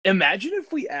Imagine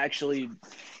if we actually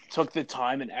took the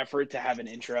time and effort to have an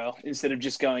intro instead of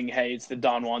just going, "Hey, it's the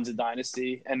Don Juan's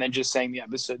Dynasty," and then just saying the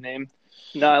episode name.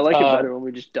 No, I like it Uh, better when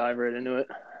we just dive right into it.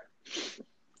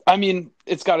 I mean,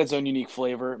 it's got its own unique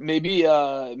flavor. Maybe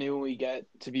when we get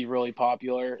to be really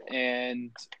popular and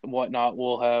whatnot,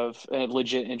 we'll have a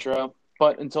legit intro.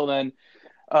 But until then,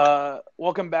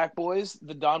 welcome back, boys.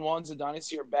 The Don Juans of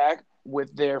Dynasty are back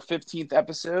with their 15th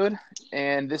episode,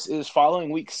 and this is following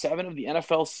week 7 of the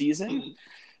NFL season.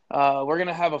 We're going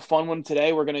to have a fun one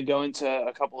today. We're going to go into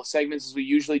a couple of segments as we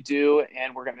usually do,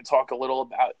 and we're going to talk a little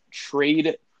about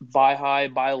trade buy high,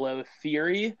 buy low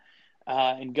theory,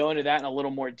 and go into that in a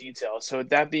little more detail. So, with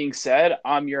that being said,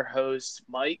 I'm your host,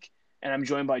 Mike, and I'm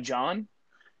joined by John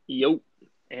Yo.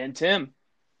 and Tim.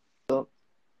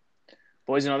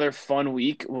 Boys, another fun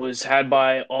week was had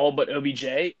by all but OBJ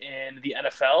in the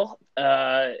NFL.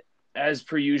 As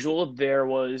per usual, there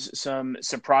was some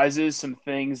surprises, some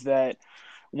things that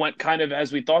went kind of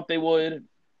as we thought they would.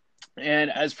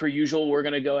 And as per usual, we're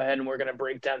going to go ahead and we're going to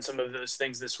break down some of those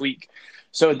things this week.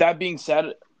 So, with that being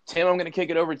said, Tim, I'm going to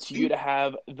kick it over to you to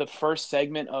have the first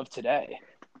segment of today.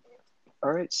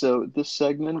 All right, so this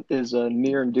segment is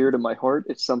near and dear to my heart.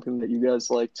 It's something that you guys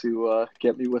like to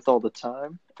get me with all the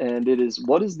time. And it is,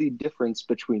 what is the difference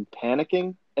between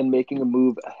panicking and making a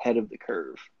move ahead of the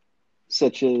curve?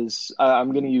 Such as,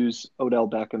 I'm going to use Odell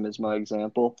Beckham as my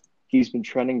example. He's been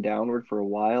trending downward for a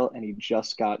while, and he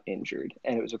just got injured,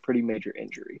 and it was a pretty major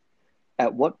injury.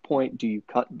 At what point do you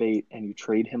cut bait and you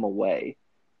trade him away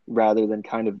rather than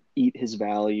kind of eat his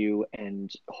value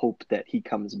and hope that he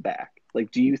comes back?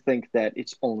 Like, do you think that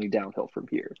it's only downhill from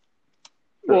here?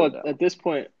 Well, at this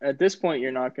point,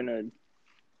 you're not gonna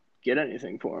get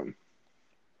anything for him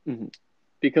Mm-hmm.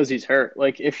 because he's hurt.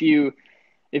 Like if you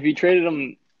traded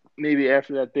him maybe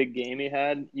after that big game he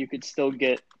had, you could still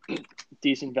get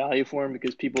decent value for him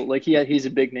because people like he's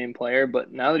a big name player,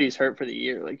 but now that he's hurt for the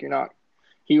year, like you're not.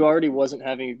 He already wasn't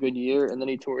having a good year, and then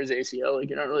he tore his ACL. Like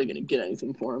you're not really gonna get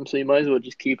anything for him, so you might as well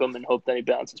just keep him and hope that he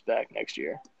bounces back next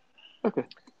year. Okay,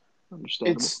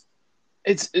 understandable.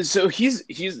 It's so he's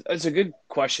it's a good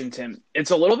question, Tim.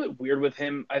 It's a little bit weird with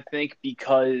him, I think,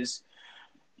 because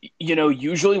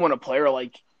usually when a player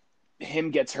like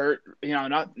him gets hurt,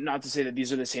 not to say that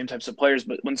these are the same types of players,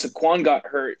 but when Saquon got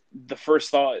hurt, the first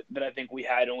thought that I think we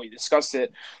had when we discussed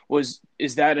it was,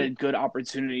 is that a good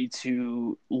opportunity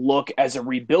to look as a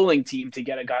rebuilding team to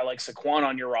get a guy like Saquon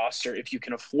on your roster if you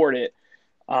can afford it?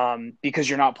 Because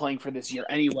you're not playing for this year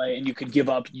anyway, and you could give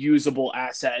up usable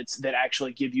assets that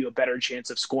actually give you a better chance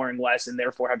of scoring less and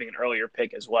therefore having an earlier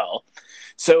pick as well.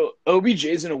 So OBJ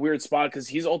is in a weird spot because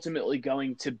he's ultimately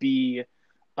going to be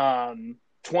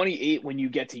 28 when you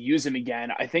get to use him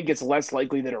again. I think it's less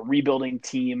likely that a rebuilding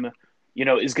team,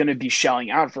 is going to be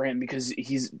shelling out for him because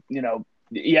he's,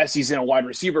 yes, he's in a wide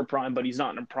receiver prime, but he's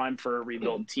not in a prime for a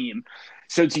rebuild team.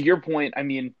 So to your point, I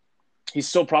mean, he's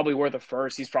still probably worth a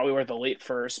first. He's probably worth a late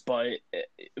first, but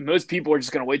most people are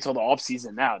just going to wait till the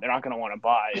offseason now. They're not going to want to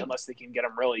buy unless they can get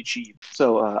him really cheap.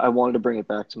 So I wanted to bring it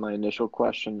back to my initial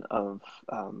question of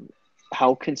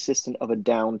how consistent of a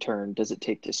downturn does it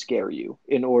take to scare you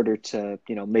in order to,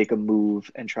 make a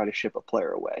move and try to ship a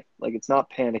player away? Like, it's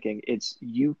not panicking. It's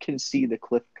you can see the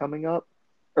cliff coming up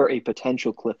or a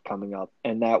potential cliff coming up,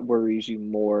 and that worries you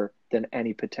more than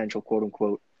any potential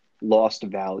quote-unquote lost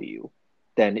value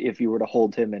than if you were to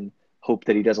hold him and hope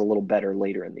that he does a little better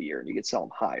later in the year and you could sell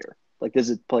him higher. Like, this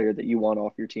is a player that you want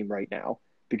off your team right now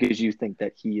because you think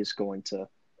that he is going to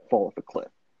fall off a cliff.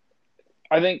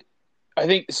 I think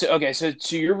so. Okay, so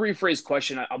to your rephrased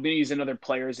question, I'm going to use another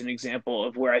player as an example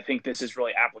of where I think this is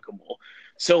really applicable.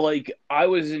 So, like, I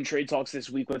was in trade talks this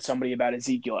week with somebody about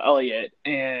Ezekiel Elliott,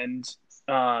 and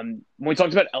when we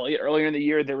talked about Elliott earlier in the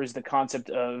year, there was the concept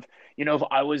of, if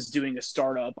I was doing a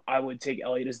startup, I would take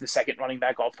Elliott as the second running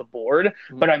back off the board,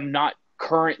 Mm-hmm. but I'm not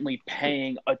currently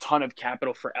paying a ton of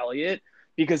capital for Elliott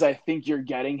because I think you're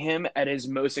getting him at his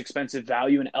most expensive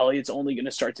value, and Elliott's only going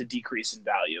to start to decrease in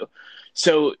value.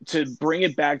 So to bring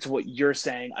it back to what you're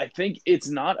saying, I think it's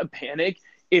not a panic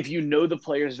if you know the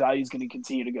player's value is going to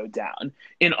continue to go down.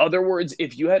 In other words,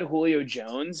 if you had Julio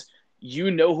Jones,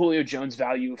 Julio Jones'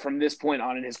 value from this point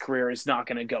on in his career is not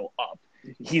going to go up.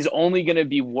 He's only going to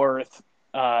be worth,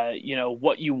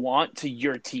 what you want to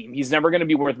your team. He's never going to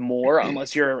be worth more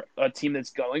unless you're a team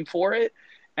that's going for it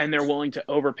and they're willing to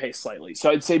overpay slightly. So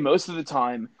I'd say most of the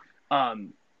time,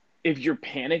 if you're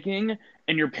panicking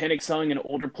and you're panic selling an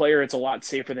older player, it's a lot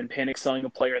safer than panic selling a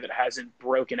player that hasn't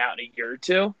broken out in a year or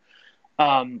two.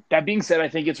 That being said, I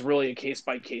think it's really a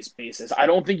case-by-case basis. I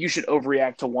don't think you should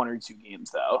overreact to 1 or 2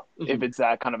 games, though, if it's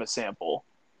that kind of a sample.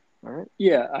 All right.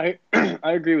 Yeah, I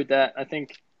I agree with that. I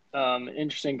think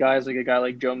Interesting guys like a guy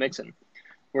like Joe Mixon,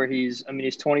 where he's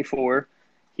 24.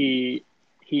 He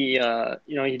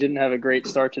didn't have a great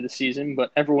start to the season,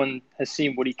 but everyone has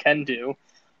seen what he can do.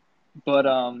 But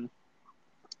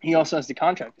he also has the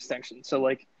contract extension. So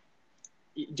like,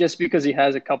 just because he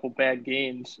has a couple bad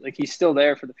games, like he's still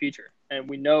there for the future, and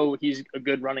we know he's a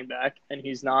good running back, and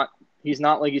he's not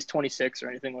like he's 26 or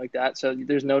anything like that. So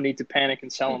there's no need to panic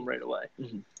and sell him right away.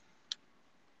 Mm-hmm.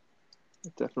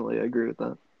 Definitely, I agree with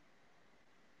that.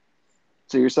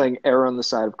 So you're saying err on the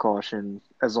side of caution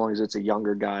as long as it's a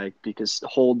younger guy, because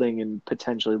holding and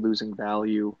potentially losing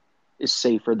value is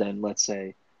safer than, let's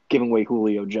say, giving away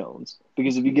Julio Jones.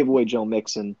 Because if you give away Joe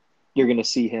Mixon, you're going to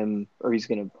see him, or he's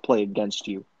going to play against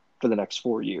you for the next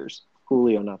 4 years.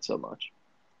 Julio, not so much.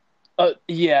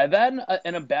 Yeah,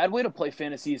 and a bad way to play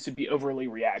fantasy is to be overly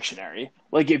reactionary.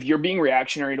 Like if you're being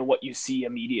reactionary to what you see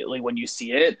immediately when you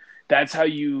see it, that's how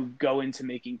you go into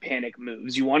making panic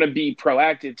moves. You want to be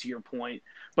proactive, to your point,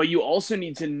 but you also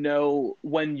need to know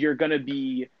when you're going to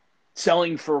be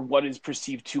selling for what is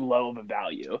perceived too low of a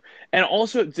value. And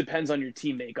also it depends on your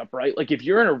team makeup, right? Like if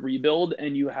you're in a rebuild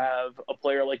and you have a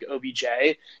player like OBJ,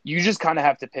 you just kind of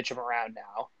have to pitch him around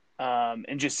now.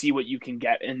 And just see what you can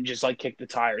get and just like kick the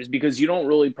tires, because you don't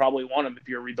really probably want him if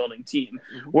you're a rebuilding team.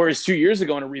 Mm-hmm. Whereas 2 years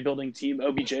ago in a rebuilding team,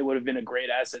 OBJ would have been a great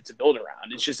asset to build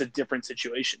around. It's just a different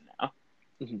situation now.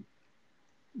 Mm-hmm.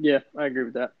 Yeah, I agree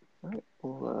with that. All right.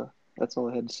 Well, that's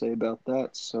all I had to say about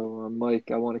that. So,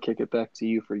 Mike, I want to kick it back to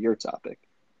you for your topic,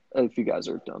 if you guys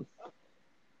are done.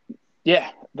 Yeah,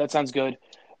 that sounds good.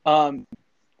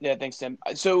 Yeah, thanks, Tim.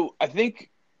 So I think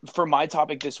for my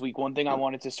topic this week, one thing I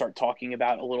wanted to start talking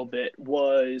about a little bit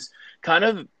was kind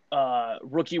of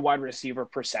rookie wide receiver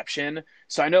perception.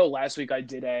 So I know last week I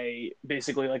did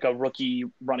basically like a rookie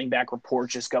running back report,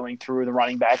 just going through the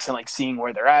running backs and like seeing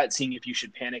where they're at, seeing if you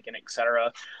should panic and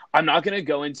etc. I'm not going to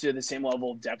go into the same level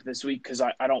of depth this week because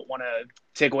I don't want to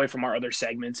take away from our other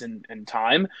segments and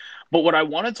time. But what I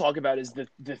want to talk about is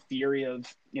the theory of,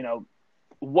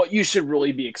 what you should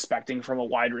really be expecting from a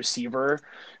wide receiver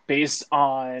based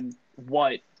on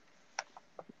what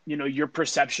your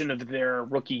perception of their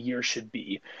rookie year should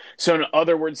be. So in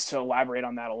other words, to elaborate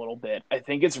on that a little bit, I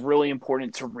think it's really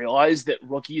important to realize that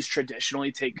rookies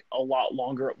traditionally take a lot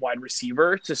longer at wide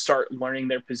receiver to start learning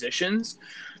their positions.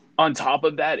 On top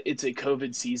of that, it's a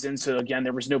COVID season. So again,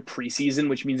 there was no preseason,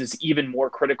 which means it's even more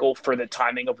critical for the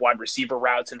timing of wide receiver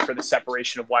routes and for the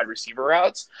separation of wide receiver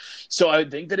routes. So I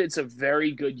think that it's a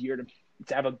very good year to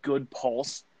have a good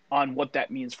pulse on what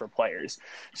that means for players.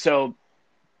 So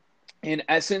in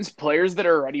essence, players that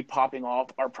are already popping off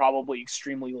are probably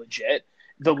extremely legit.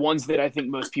 The ones that I think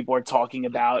most people are talking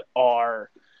about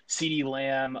are CeeDee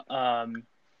Lamb,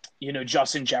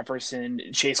 Justin Jefferson,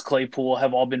 Chase Claypool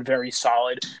have all been very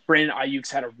solid. Brandon Ayuk's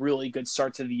had a really good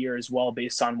start to the year as well,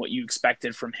 based on what you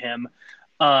expected from him.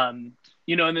 And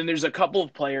then there's a couple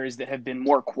of players that have been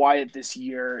more quiet this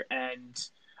year, and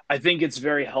I think it's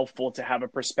very helpful to have a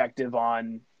perspective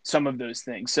on some of those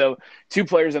things. So 2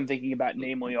 players I'm thinking about,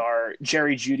 namely, are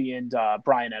Jerry Jeudy and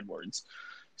Bryan Edwards.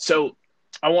 So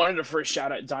I wanted to first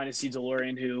shout out Dynasty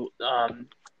DeLorean, who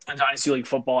in Dynasty League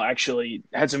football actually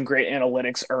had some great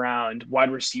analytics around wide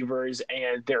receivers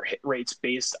and their hit rates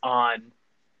based on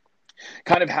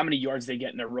kind of how many yards they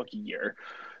get in their rookie year.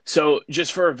 So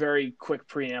just for a very quick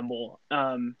preamble,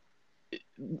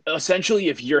 essentially,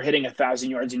 if you're hitting 1,000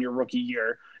 yards in your rookie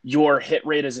year, your hit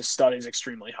rate as a stud is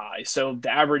extremely high. So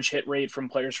the average hit rate from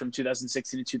players from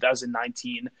 2016 to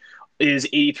 2019 is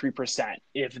 83%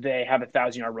 if they have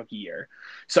 1,000-yard rookie year.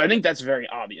 So I think that's very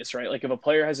obvious, right? Like if a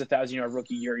player has 1,000-yard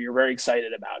rookie year, you're very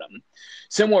excited about them.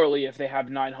 Similarly, if they have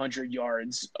 900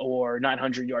 yards or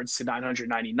 900 yards to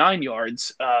 999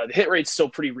 yards, the hit rate's still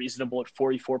pretty reasonable at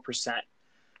 44%.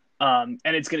 And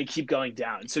it's going to keep going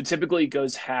down. So typically it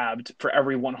goes halved for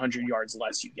every 100 yards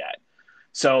less you get.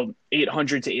 So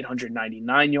 800 to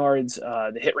 899 yards,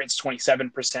 the hit rate's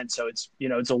 27%. So it's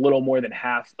a little more than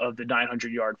half of the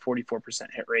 900 yard,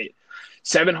 44% hit rate.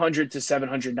 700 to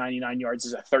 799 yards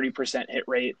is a 30% hit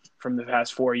rate from the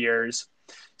past 4 years.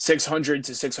 600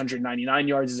 to 699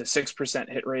 yards is a 6%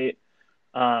 hit rate.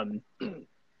 And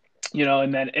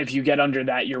then if you get under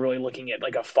that, you're really looking at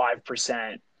like a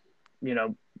 5%,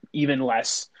 even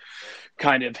less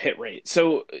kind of hit rate.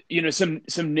 So,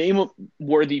 some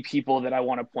name-worthy people that I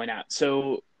want to point out.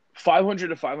 So 500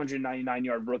 to 599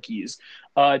 yard rookies.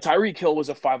 Tyreek Hill was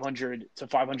a 500 to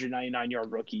 599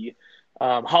 yard rookie.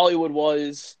 Hollywood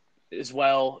was as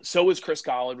well. So was Chris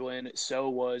Godwin. So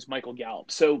was Michael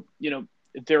Gallup. So,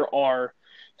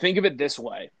 think of it this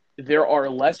way. There are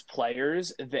less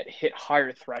players that hit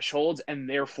higher thresholds, and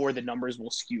therefore the numbers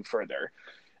will skew further.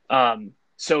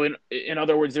 So in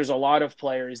other words, there's a lot of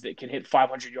players that can hit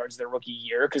 500 yards their rookie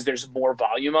year because there's more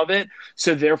volume of it.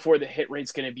 So therefore, the hit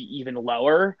rate's going to be even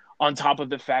lower. On top of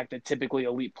the fact that typically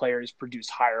elite players produce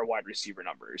higher wide receiver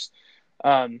numbers.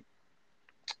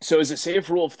 So as a safe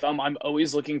rule of thumb, I'm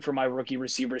always looking for my rookie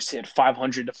receivers to hit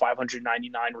 500 to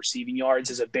 599 receiving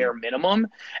yards as a bare minimum.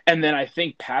 And then I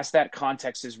think past that,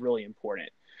 context is really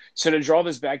important. So to draw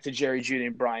this back to Jerry Jeudy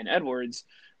and Bryan Edwards,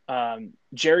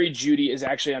 Jerry Jeudy is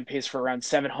actually on pace for around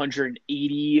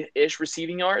 780-ish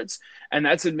receiving yards. And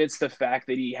that's amidst the fact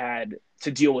that he had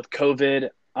to deal with COVID.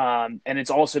 And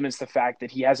it's also amidst the fact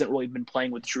that he hasn't really been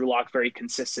playing with Drew Lock very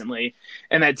consistently.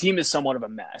 And that team is somewhat of a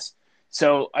mess.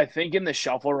 So I think in the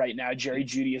shuffle right now, Jerry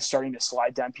Jeudy is starting to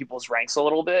slide down people's ranks a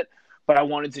little bit. But I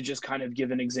wanted to just kind of give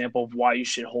an example of why you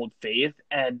should hold faith.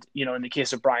 And, in the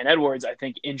case of Bryan Edwards, I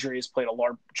think injury has played a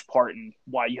large part in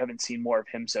why you haven't seen more of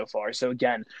him so far. So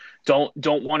again, don't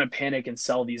want to panic and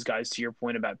sell these guys, to your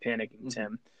point about panicking,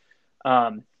 Tim.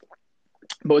 But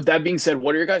with that being said,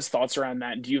 what are your guys' thoughts around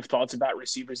that? Do you have thoughts about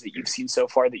receivers that you've seen so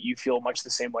far that you feel much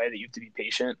the same way, that you have to be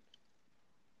patient?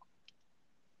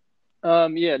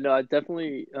 Yeah, no, I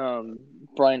definitely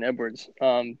Bryan Edwards.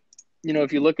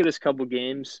 If you look at his couple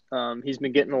games, he's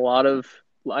been getting a lot of.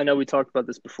 I know we talked about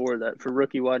this before, that for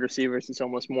rookie wide receivers, it's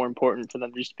almost more important for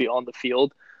them just to be on the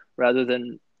field rather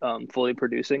than fully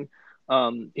producing.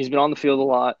 He's been on the field a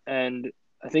lot, and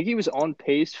I think he was on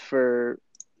pace for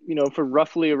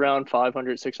roughly around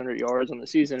 500, 600 yards on the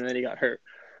season, and then he got hurt.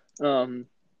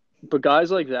 But guys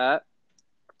like that,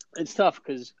 it's tough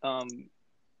because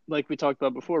like we talked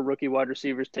about before, rookie wide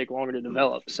receivers take longer to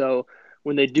develop. So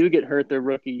when they do get hurt their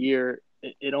rookie year,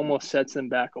 it almost sets them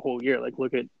back a whole year. Like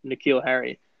look at N'Keal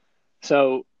Harry.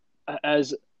 So I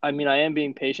am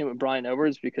being patient with Bryan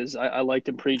Edwards because I liked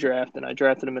him pre-draft and I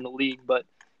drafted him in the league, but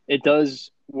it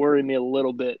does worry me a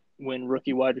little bit when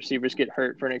rookie wide receivers get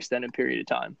hurt for an extended period of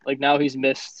time. Like now he's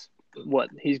missed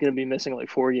he's going to be missing like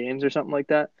 4 games or something like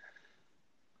that.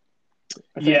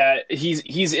 Yeah,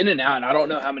 he's in and out. I don't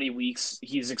know how many weeks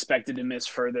he's expected to miss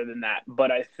further than that,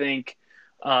 but I think,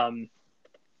 again,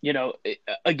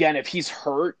 if he's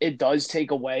hurt, it does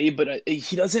take away. But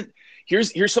he doesn't.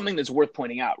 Here's something that's worth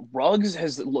pointing out. Ruggs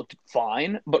has looked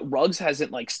fine, but Ruggs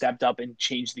hasn't stepped up and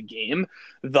changed the game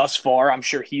thus far. I'm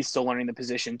sure he's still learning the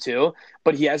position too,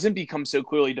 but he hasn't become so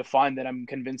clearly defined that I'm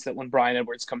convinced that when Bryan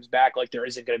Edwards comes back, there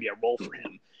isn't going to be a role for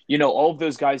him. All of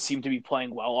those guys seem to be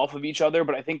playing well off of each other,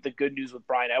 but I think the good news with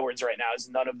Bryan Edwards right now is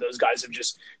none of those guys have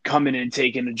just come in and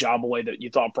taken a job away that you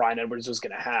thought Bryan Edwards was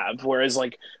going to have. Whereas,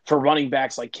 for running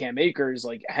backs like Cam Akers,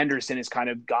 Henderson has kind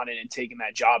of gone in and taken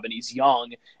that job, and he's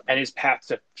young, and his path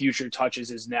to future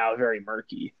touches is now very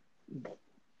murky.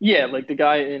 Yeah, the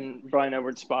guy in Bryan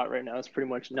Edwards' spot right now is pretty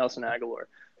much Nelson Aguilar,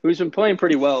 who's been playing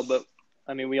pretty well, but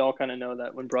we all kind of know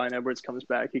that when Bryan Edwards comes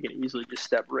back, he can easily just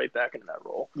step right back into that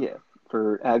role. Yeah.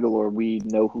 For Aguilar, we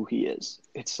know who he is.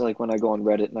 It's like when I go on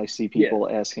Reddit and I see people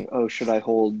asking, oh, should I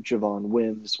hold Javon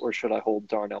Wims or should I hold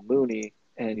Darnell Mooney?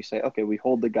 And you say, okay, we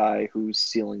hold the guy whose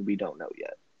ceiling we don't know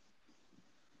yet.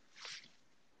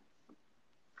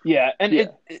 Yeah,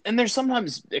 and there's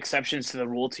sometimes exceptions to the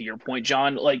rule, to your point,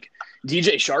 John.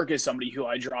 DJ Shark is somebody who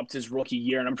I dropped his rookie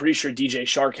year, and I'm pretty sure DJ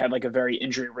Shark had a very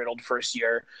injury-riddled first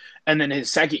year, and then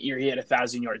his second year he had a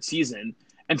 1,000-yard season.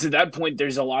 And to that point,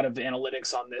 there's a lot of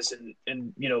analytics on this,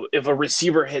 and if a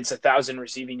receiver hits 1,000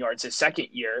 receiving yards his second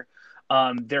year,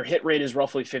 their hit rate is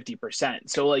roughly 50%.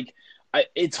 So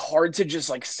it's hard to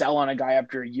just sell on a guy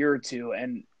after a year or two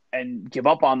and give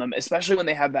up on them, especially when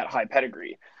they have that high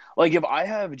pedigree. If I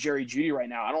have Jerry Jeudy right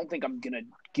now, I don't think I'm gonna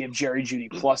give Jerry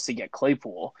Jeudy plus to get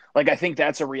Claypool. I think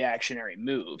that's a reactionary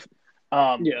move.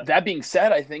 That being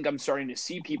said, I think I'm starting to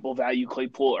see people value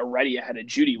Claypool already ahead of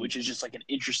Jeudy, which is just an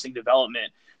interesting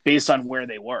development based on where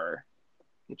they were.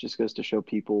 It just goes to show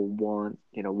people want,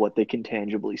 what they can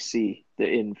tangibly see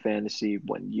in fantasy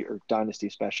or Dynasty,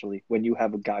 especially when you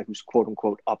have a guy who's quote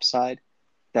unquote upside.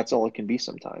 That's all it can be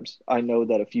sometimes. I know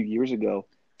that a few years ago,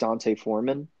 Dante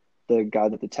Foreman, the guy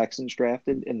that the Texans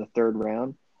drafted in the 3rd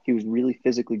round, he was really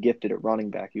physically gifted at running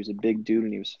back. He was a big dude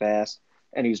and he was fast,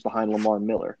 and he was behind Lamar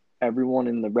Miller. Everyone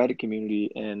in the Reddit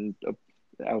community and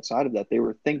outside of that, they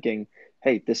were thinking,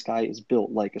 hey, this guy is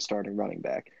built like a starting running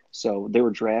back. So they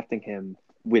were drafting him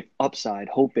with upside,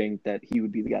 hoping that he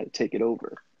would be the guy to take it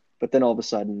over. But then all of a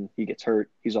sudden he gets hurt,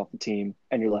 he's off the team,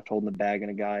 and you're left holding the bag in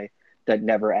a guy that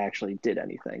never actually did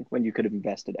anything when you could have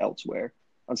invested elsewhere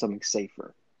on something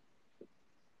safer.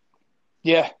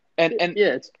 Yeah. And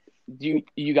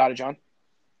you got it, John.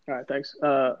 All right, thanks.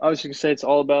 I was just going to say it's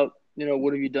all about,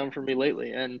 what have you done for me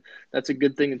lately? And that's a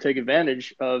good thing to take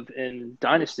advantage of in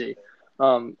Dynasty. I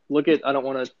don't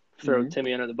want to throw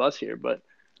Timmy under the bus here, but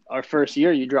our first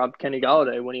year, you dropped Kenny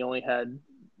Galladay when he only had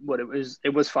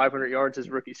it was 500 yards his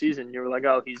rookie season. You were like,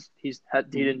 oh, he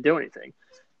didn't do anything.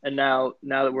 And now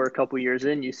that we're a couple years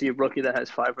in, you see a rookie that has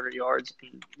 500 yards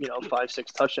and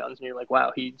 5-6 touchdowns, and you're like,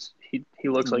 wow, he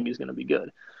looks like he's going to be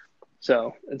good.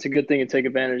 So it's a good thing to take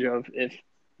advantage of if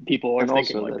people are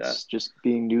thinking also, like that's that. just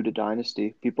being new to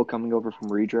Dynasty. People coming over from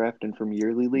redraft and from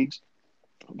yearly leagues.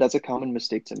 That's a common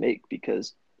mistake to make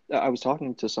because I was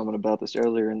talking to someone about this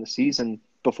earlier in the season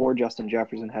before Justin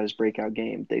Jefferson had his breakout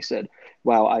game. They said,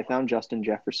 wow, I found Justin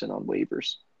Jefferson on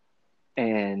waivers.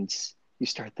 And you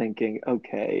start thinking,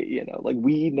 okay, like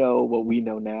we know what we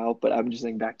know now, but I'm just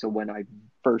thinking back to when I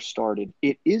first started.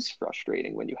 It is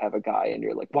frustrating when you have a guy and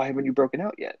you're like, why haven't you broken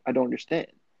out yet? I don't understand.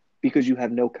 Because you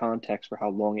have no context for how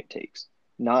long it takes.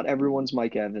 Not everyone's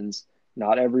Mike Evans.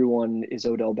 Not everyone is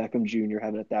Odell Beckham Jr.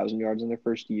 having 1,000 yards in their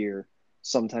first year.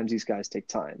 Sometimes these guys take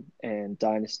time, and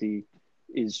Dynasty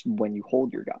is when you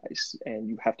hold your guys and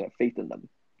you have to have faith in them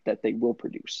that they will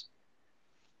produce.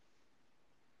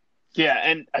 Yeah,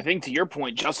 and I think to your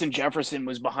point, Justin Jefferson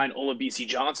was behind Olabisi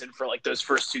Johnson for like those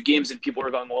first two games, and people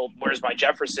were going, "Well, where's my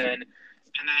Jefferson?"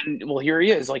 And then, well, here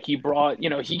he is. Like he brought,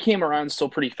 he came around still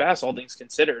pretty fast, all things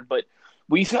considered. But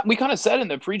we kind of said in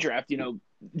the pre-draft,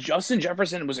 Justin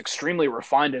Jefferson was extremely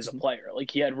refined as a player.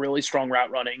 Like he had really strong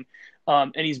route running,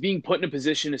 and he's being put in a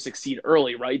position to succeed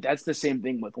early. Right? That's the same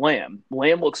thing with Lamb.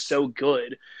 Lamb looks so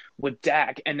good with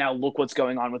Dak, and now look what's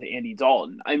going on with Andy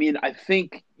Dalton. I mean, I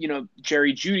think,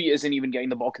 Jerry Jeudy isn't even getting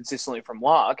the ball consistently from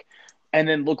Locke. And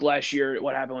then look last year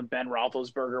what happened with Ben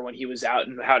Roethlisberger when he was out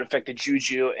and how it affected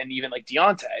Juju and even like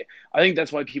Deontay. I think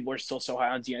that's why people are still so high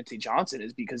on Deontay Johnson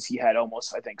is because he had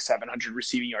almost, I think, 700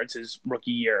 receiving yards his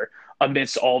rookie year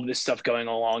amidst all of this stuff going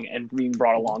along and being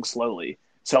brought along slowly.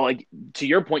 So, like, to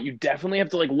your point, you definitely have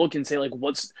to, like, look and say, like,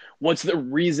 what's the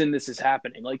reason this is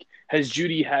happening? Like, has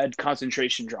Judy had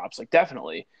concentration drops? Like,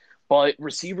 definitely. But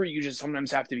receiver, you just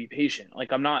sometimes have to be patient.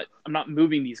 Like, I'm not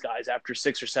moving these guys after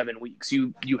 6 or 7 weeks.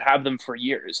 You have them for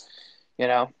years, you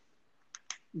know?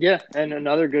 Yeah, and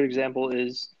another good example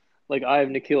is, like, I have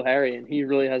N'Keal Harry, and he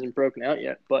really hasn't broken out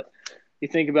yet. But you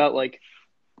think about, like,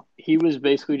 he was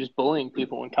basically just bullying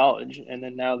people in college, and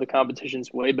then now the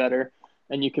competition's way better.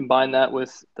 And you combine that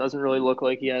with doesn't really look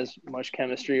like he has much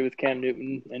chemistry with Cam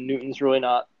Newton, and Newton's really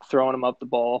not throwing him up the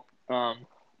ball.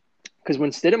 Because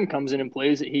when Stidham comes in and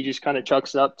plays it, he just kind of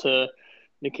chucks it up to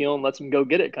N'Keal and lets him go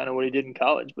get it, kind of what he did in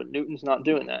college. But Newton's not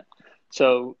doing that.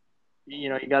 So, you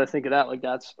got to think of that like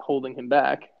that's holding him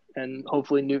back. And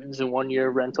hopefully Newton's a 1-year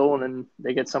rental, and then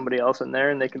they get somebody else in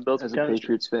there, and they can build some As a chemistry.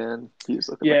 Patriots fan, he was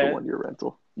looking like a 1-year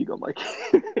rental. You go, Mike.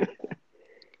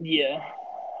 Yeah,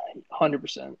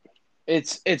 100%.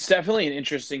 It's definitely an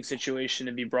interesting situation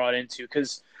to be brought into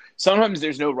because sometimes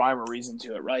there's no rhyme or reason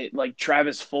to it, right? Like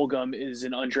Travis Fulgham is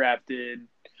an undrafted,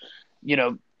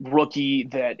 rookie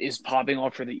that is popping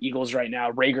off for the Eagles right now.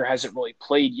 Rager hasn't really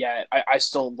played yet. I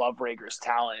still love Rager's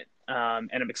talent, and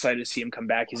I'm excited to see him come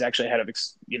back. He's actually ahead of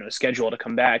schedule to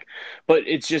come back, but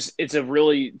it's a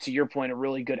really, to your point, a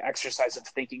really good exercise of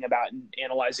thinking about and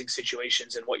analyzing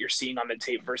situations and what you're seeing on the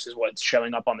tape versus what's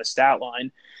showing up on the stat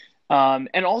line.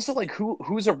 And also like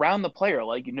who's around the player.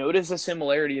 Like notice a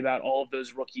similarity about all of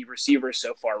those rookie receivers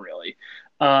so far, really,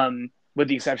 with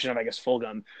the exception of I guess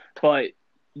Fulgham. But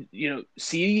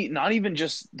see, not even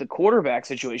just the quarterback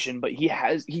situation, but he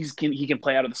can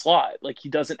play out of the slot. Like he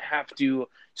doesn't have to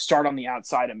start on the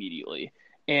outside immediately.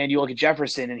 And you look at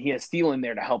Jefferson, and he has Thielen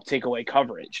there to help take away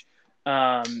coverage.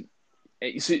 So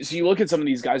you look at some of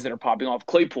these guys that are popping off.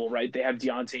 Claypool, right? They have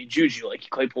Deontay and Juju. Like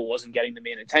Claypool wasn't getting the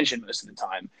main attention most of the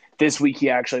time. This week he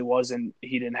actually was, and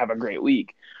he didn't have a great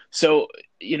week. So,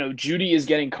 Judy is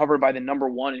getting covered by the number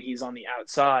one, and he's on the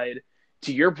outside.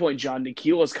 To your point, John,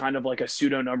 N'Keal is kind of like a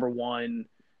pseudo number one.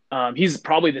 He's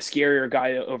probably the scarier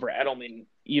guy over Edelman,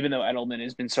 even though Edelman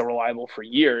has been so reliable for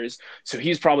years. So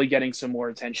he's probably getting some more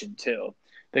attention too.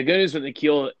 The good news with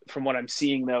N'Keal, from what I'm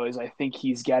seeing, though, is I think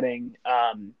he's getting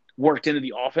worked into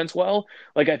the offense well.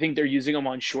 Like I think they're using him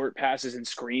on short passes and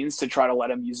screens to try to let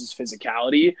him use his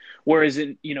physicality. Whereas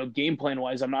in, game plan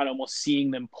wise, I'm not almost seeing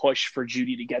them push for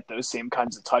Judy to get those same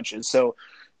kinds of touches. So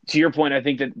to your point, I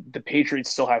think that the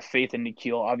Patriots still have faith in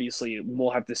N'Keal. Obviously,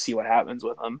 we'll have to see what happens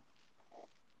with him.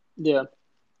 Yeah.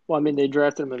 Well, I mean, they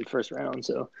drafted him in the first round,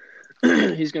 so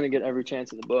he's going to get every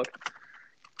chance in the book.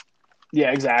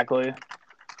 Yeah, exactly.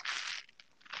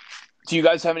 Do you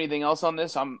guys have anything else on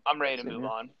this? I'm ready to move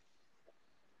on.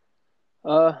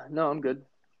 No, I'm good.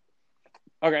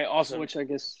 Okay, awesome. Which I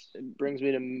guess brings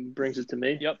it to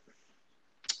me. Yep.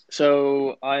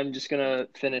 So I'm just gonna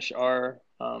finish our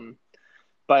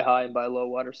buy high and buy low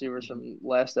wide receivers from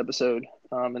last episode,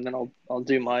 and then I'll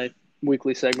do my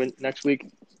weekly segment next week.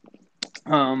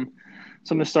 So I'm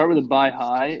going to start with a buy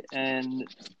high, and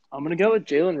I'm going to go with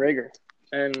Jalen Reagor.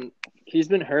 And he's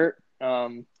been hurt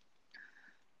and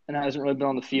hasn't really been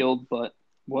on the field, but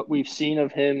what we've seen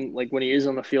of him, like when he is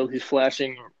on the field, he's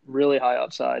flashing really high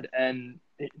upside, and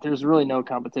there's really no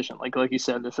competition. Like you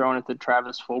said, they're throwing it to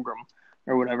Travis Fulgham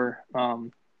or whatever.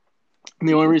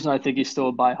 The only reason I think he's still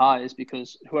a buy high is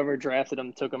because whoever drafted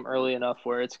him took him early enough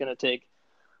where it's going to take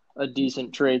a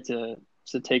decent trade to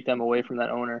take them away from that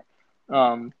owner.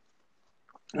 And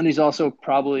he's also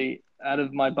probably, out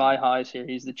of my buy highs here,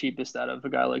 he's the cheapest out of a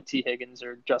guy like T. Higgins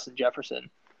or Justin Jefferson.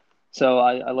 So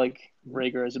I like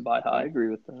Reagor as a buy high. I agree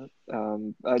with that.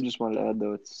 I just wanted to add,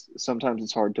 though, sometimes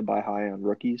it's hard to buy high on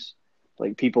rookies.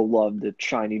 Like, people love the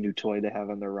shiny new toy they have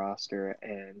on their roster,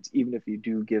 and even if you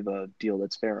do give a deal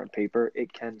that's fair on paper,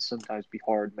 it can sometimes be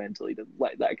hard mentally to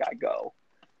let that guy go.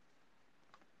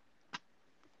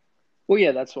 Well,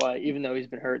 yeah, that's why, even though he's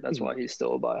been hurt, that's why he's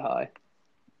still a buy high.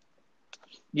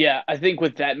 Yeah, I think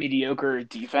with that mediocre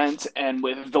defense and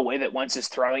with the way that Wentz is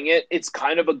throwing it, it's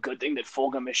kind of a good thing that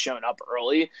Fulgham has shown up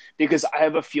early, because I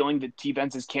have a feeling that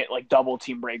defenses can't like double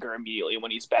team Reagor immediately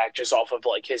when he's back just off of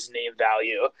like his name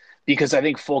value, because I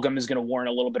think Fulgham is going to warrant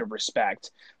a little bit of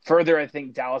respect. Further, I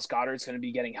think Dallas Goedert's going to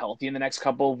be getting healthy in the next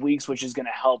couple of weeks, which is going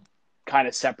to help kind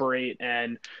of separate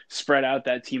and spread out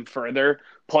that team further.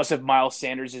 Plus, if Miles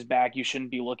Sanders is back, you shouldn't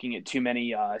be looking at too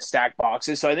many stack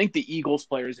boxes. So I think the Eagles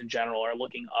players in general are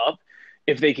looking up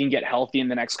if they can get healthy in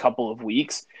the next couple of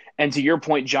weeks. And to your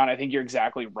point, John, I think you're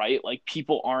exactly right. Like,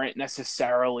 people aren't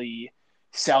necessarily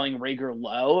selling Reagor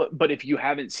low, but if you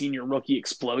haven't seen your rookie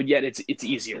explode yet, it's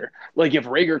easier. Like, if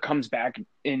Reagor comes back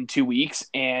in 2 weeks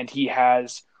and he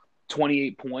has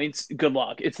 28 points, good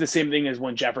luck. It's the same thing as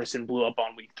when Jefferson blew up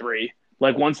on week 3.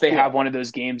 Like, once they have one of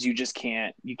those games, you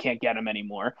can't get them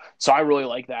anymore. So I really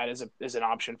like that as an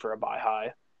option for a buy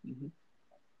high. Mm-hmm.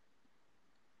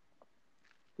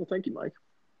 Well, thank you, Mike.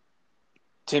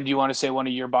 Tim, do you want to say one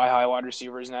of your buy high wide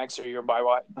receivers next, or your buy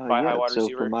high wide receiver?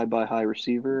 So for my buy high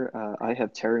receiver, I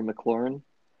have Terry McLaurin.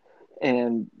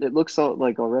 And it looks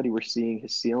like already we're seeing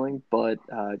his ceiling, but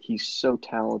he's so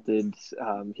talented.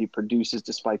 He produces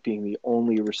despite being the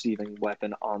only receiving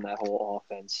weapon on that whole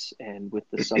offense. And with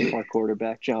the subpar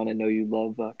quarterback, John, I know you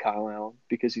love Kyle Allen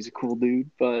because he's a cool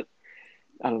dude, but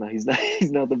I don't know. He's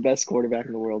not the best quarterback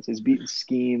in the world. So he's beaten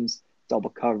schemes, double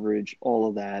coverage, all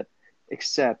of that.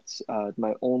 Except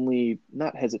my only,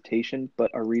 not hesitation,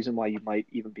 but a reason why you might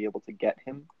even be able to get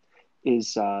him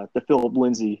is the Philip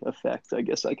Lindsay effect, I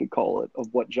guess I could call it, of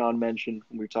what John mentioned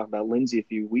when we were talking about Lindsay a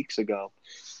few weeks ago.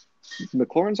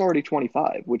 McLaurin's already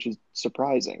 25, which is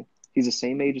surprising. He's the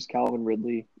same age as Calvin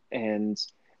Ridley, and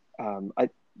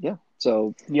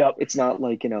so yep. It's not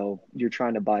like, you're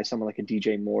trying to buy someone like a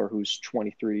DJ Moore who's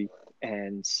 23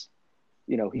 and,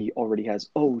 he already has,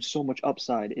 so much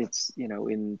upside. It's,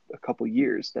 in a couple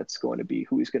years, that's going to be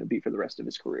who he's going to be for the rest of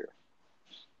his career.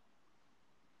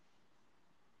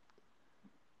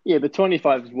 Yeah, but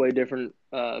 25 is way different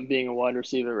being a wide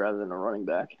receiver rather than a running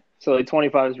back. So,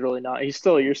 25 is really not – you're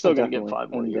still going to get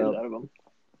 5 more years out of him.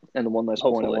 And the one last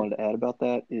point I wanted to add about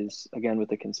that is, again, with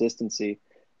the consistency,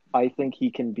 I think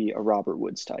he can be a Robert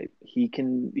Woods type. He's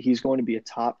going to be a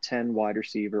top 10 wide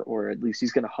receiver, or at least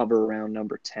he's going to hover around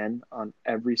number 10 on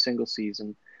every single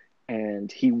season,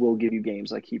 and he will give you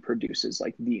games like he produces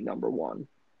like the number one.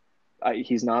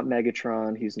 He's not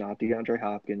Megatron, he's not DeAndre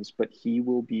Hopkins, but he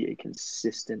will be a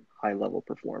consistent high-level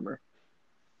performer.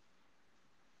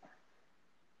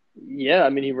 Yeah, I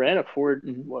mean, he ran a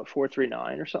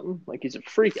 4.39 or something. Like, he's a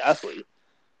freak athlete,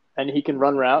 and he can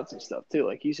run routes and stuff too.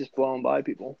 Like, he's just blowing by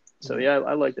people. So yeah,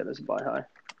 I like that as a buy high.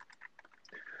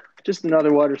 Just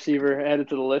another wide receiver added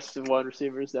to the list of wide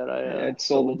receivers that I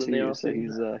sold in the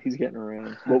offseason. So he's getting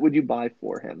around. What would you buy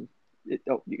for him? You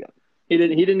got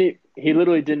it. He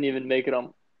literally didn't even make it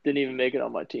on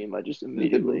my team. I just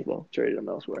immediately traded him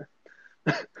elsewhere.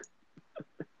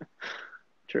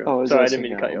 True. Sorry, I didn't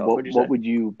mean to cut you off. What would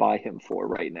you buy him for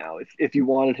right now? If you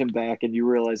wanted him back and you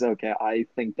realize, okay, I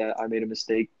think that I made a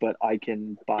mistake, but I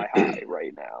can buy high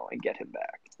right now and get him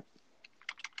back.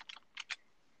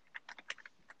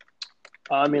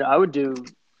 I mean, I would do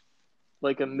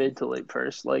like a mid to late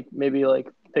first, like maybe like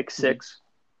pick 6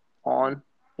 on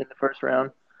in the first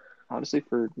round. Honestly,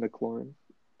 for McLaurin,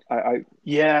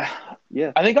 yeah.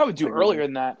 I think I would do earlier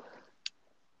than that.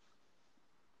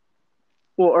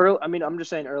 Well, I'm just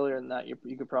saying earlier than that, you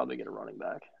could probably get a running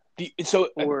back.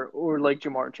 Or like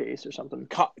Jamar Chase or something.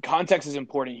 Context is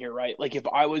important here, right? Like, if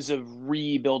I was a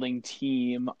rebuilding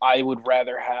team, I would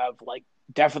rather have like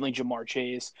definitely Jamar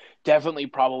Chase, definitely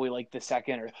probably like the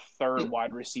second or third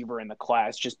wide receiver in the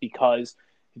class, just because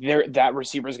that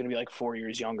receiver is going to be like 4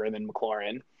 years younger than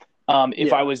McLaurin.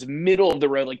 If I Yeah. was middle of the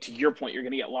road, like to your point, you're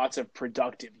going to get lots of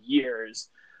productive years.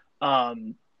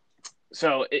 Um,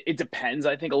 so it depends,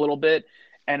 I think, a little bit.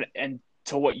 And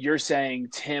to what you're saying,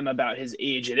 Tim, about his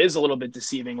age, it is a little bit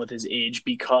deceiving with his age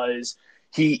because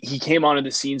he came onto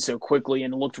the scene so quickly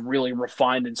and looked really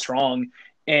refined and strong.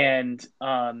 And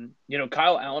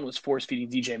Kyle Allen was force feeding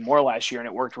DJ Moore last year, and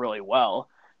it worked really well.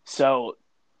 So,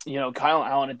 Kyle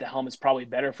Allen at the helm is probably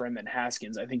better for him than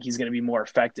Haskins. I think he's going to be more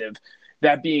effective.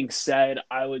 That being said,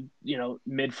 I would,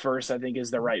 mid first, I think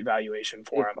is the right valuation If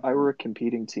for him. I were a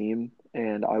competing team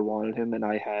and I wanted him and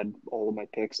I had all of my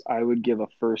picks, I would give a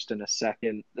first and a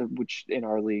second, which in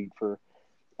our league, for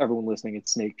everyone listening,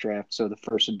 it's snake draft. So the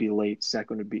first would be late,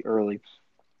 second would be early.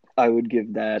 I would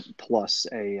give that plus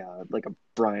a like a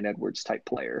Brian Edwards type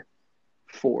player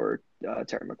for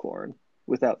Terry McLaurin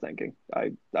without thinking.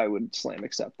 I would slam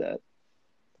accept that.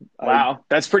 Wow,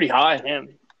 that's pretty high.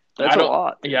 Damn. That's a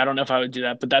lot. Yeah, I don't know if I would do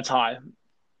that, but that's high.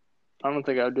 I don't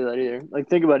think I would do that either. Like,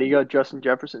 think about it. You got Justin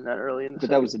Jefferson that early in the But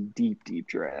that was a deep, deep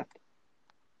draft.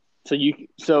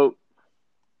 So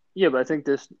yeah, but I think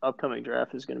this upcoming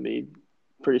draft is going to be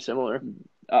pretty similar.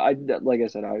 Like I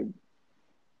said, I'm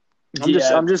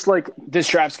just like this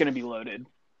draft's going to be loaded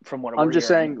from what I'm just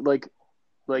hearing. saying,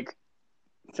 like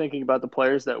thinking about the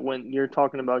players that when you're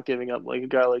talking about giving up like a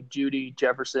guy like Judy,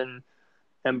 Jefferson,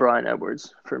 and Brian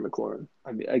Edwards for McLaurin.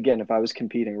 I mean, again, if I was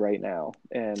competing right now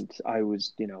and I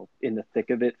was, in the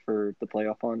thick of it for the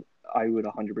playoff hunt, I would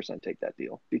 100% take that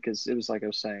deal because it was like I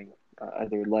was saying,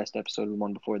 either last episode or the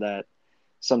one before that,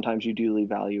 sometimes you do leave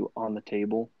value on the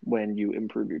table when you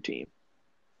improve your team.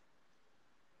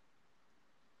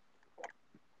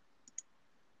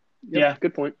 Yep, yeah,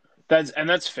 good point.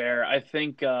 That's fair. I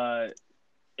think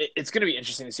it's going to be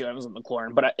interesting to see what happens with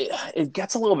McLaurin, but it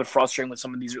gets a little bit frustrating with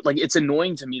some of these. Like, it's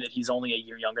annoying to me that he's only a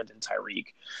year younger than Tyreek,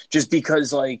 just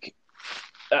because, like,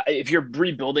 if you're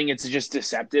rebuilding, it's just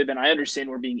deceptive. And I understand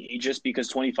we're being ageist because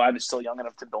 25 is still young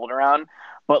enough to build around,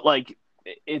 but like,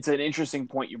 it's an interesting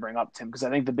point you bring up, Tim, because I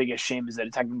think the biggest shame is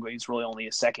that technically it's really only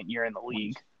his second year in the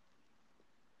league.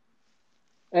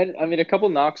 And I mean, a couple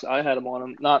knocks I had him on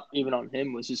him, not even on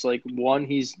him, was just like one,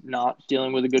 he's not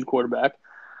dealing with a good quarterback,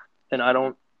 and I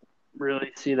don't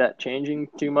really see that changing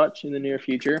too much in the near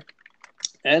future.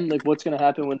 And like, what's going to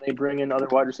happen when they bring in other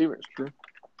wide receivers?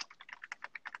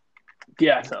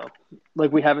 Yeah. So,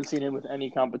 like, we haven't seen him with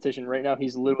any competition right now.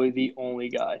 He's literally the only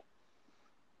guy.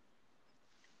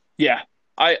 Yeah,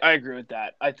 I agree with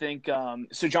that. I think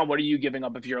so. John, what are you giving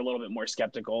up if you're a little bit more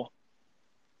skeptical?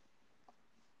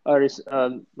 Already,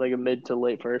 like a mid to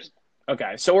late first.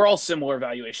 Okay, so we're all similar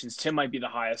valuations. Tim might be the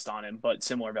highest on him, but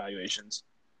similar valuations.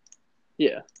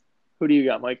 Yeah. Who do you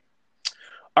got, Mike?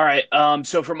 All right.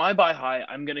 So for my buy high,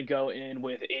 I'm going to go in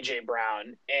with AJ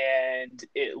Brown, and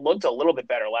it looked a little bit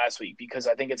better last week because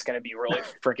I think it's going to be really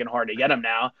freaking hard to get him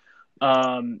now.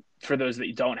 For those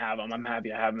that don't have him, I'm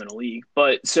happy I have him in a league.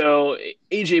 But so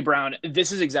AJ Brown,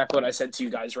 this is exactly what I said to you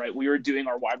guys, right? We were doing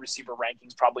our wide receiver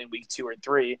rankings probably in week 2 or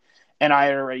 3, and I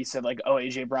had already said like, oh,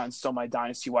 AJ Brown's still my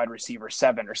dynasty wide receiver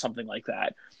 7 or something like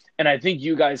that. And I think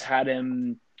you guys had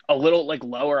him a little like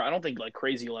lower. I don't think like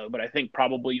crazy low, but I think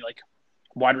probably like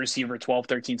wide receiver 12,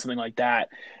 13, something like that.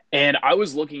 And I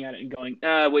was looking at it and going,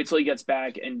 wait till he gets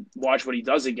back and watch what he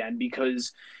does again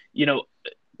because,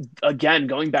 again,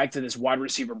 going back to this wide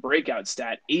receiver breakout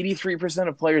stat, 83%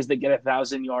 of players that get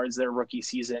 1,000 yards their rookie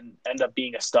season end up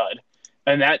being a stud.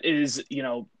 And that is,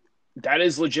 that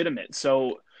is legitimate.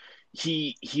 So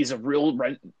he's a real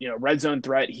red zone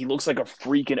threat. He looks like a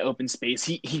freak in open space.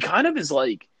 He kind of is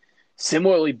like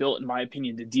similarly built, in my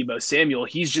opinion, to Deebo Samuel.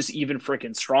 He's just even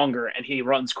freaking stronger, and he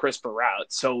runs crisper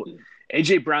routes. So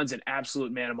AJ Brown's an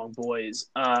absolute man among boys.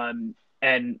 And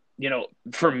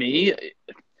for me,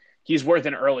 he's worth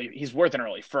an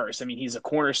early first. I mean, he's a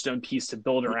cornerstone piece to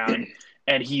build around,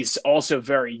 and he's also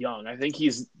very young. I think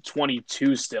he's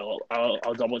 22 still.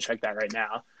 I'll double check that right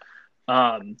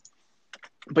now.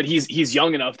 But he's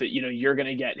young enough that you're going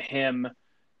to get him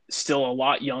still a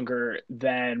lot younger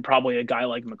than probably a guy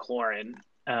like McLaurin.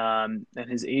 And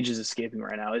his age is escaping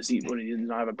right now. He does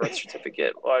not have a birth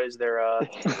certificate? Why is there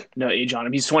no age on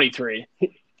him? He's 23.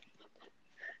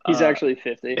 He's actually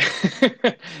 50.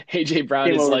 AJ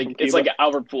Brown is like, it's like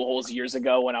Albert Pujols years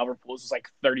ago when Albert Pujols was like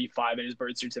 35 and his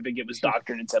birth certificate was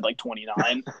doctored and said like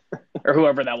 29 or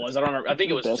whoever that was. I don't remember. I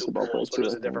think it was Pujols, but it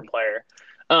was a different player.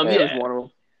 It was one of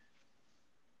them.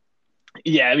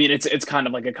 Yeah, I mean it's kind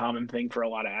of like a common thing for a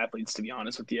lot of athletes, to be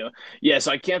honest with you. Yeah, so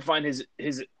I can't find his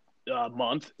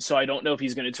month, so I don't know if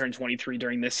he's going to turn 23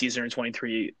 during this season or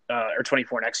 23 or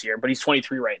 24 next year. But he's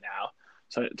 23 right now,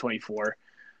 so 24.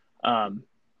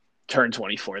 turned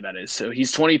 24, that is. So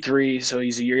he's 23, so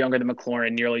he's a year younger than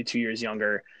McLaurin, nearly 2 years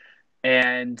younger.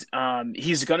 And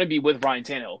he's going to be with Ryan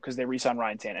Tannehill because they re-signed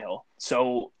Ryan Tannehill.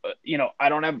 So, I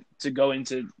don't have to go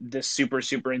into this super,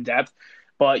 super in depth,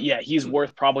 but yeah, he's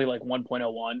worth probably like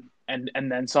 1.01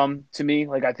 and then some to me.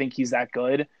 Like, I think he's that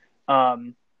good.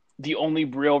 The only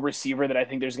real receiver that I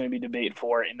think there's going to be debate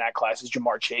for in that class is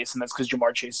Jamar Chase, and that's because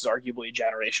Jamar Chase is arguably a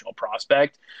generational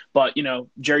prospect. But,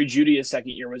 Jerry Jeudy, his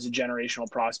second year, was a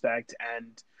generational prospect, and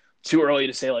too early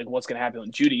to say like what's going to happen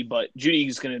with Jeudy, but Jeudy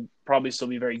is going to probably still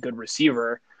be a very good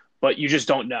receiver, but you just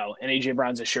don't know. And AJ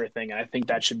Brown's a sure thing, and I think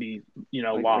that should be, I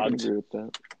can logged. agree with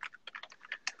that.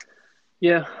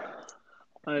 Yeah,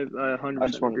 I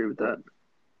 100% agree with that.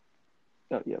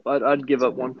 Yeah. I'd give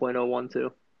up 1.01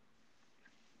 too.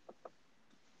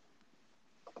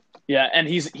 Yeah, and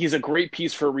he's a great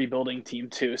piece for a rebuilding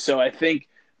team too. So I think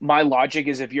my logic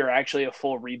is if you're actually a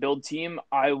full rebuild team,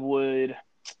 I would.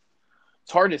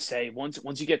 It's hard to say. Once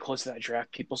you get close to that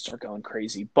draft, people start going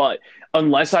crazy. But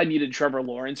unless I needed Trevor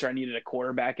Lawrence or I needed a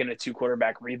quarterback in a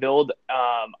 2-quarterback rebuild,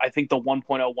 I think the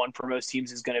 1.01 for most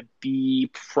teams is going to be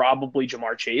probably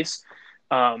Jamar Chase.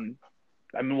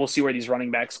 We'll see where these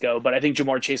running backs go, but I think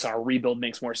Jamar Chase on a rebuild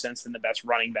makes more sense than the best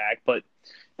running back. But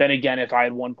then again, if I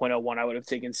had 1.01, I would have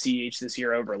taken CH this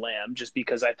year over Lamb just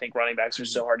because I think running backs are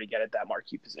so hard to get at that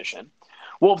marquee position.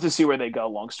 We'll have to see where they go,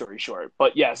 long story short.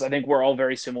 But yes, I think we're all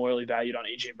very similarly valued on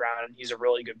A.J. Brown, and he's a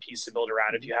really good piece to build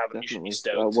around. If you have him, you should be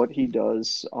stoked. What he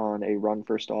does on a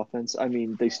run-first offense,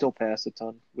 they still pass a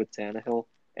ton with Tannehill,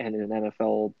 and in an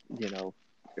NFL,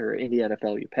 or in the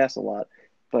NFL, you pass a lot.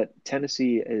 But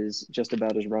Tennessee is just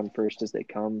about as run-first as they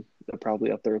come. They're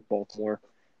probably up there with Baltimore.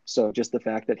 So just the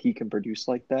fact that he can produce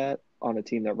like that on a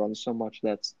team that runs so much,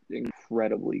 that's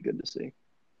incredibly good to see.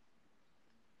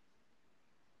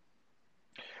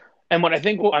 And what I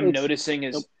think I'm noticing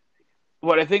is thanks.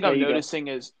 What I think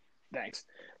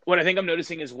I'm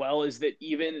noticing as well is that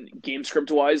even game script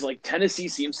wise, like Tennessee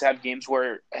seems to have games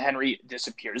where Henry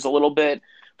disappears a little bit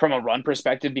from a run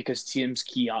perspective because teams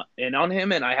key in on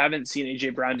him. And I haven't seen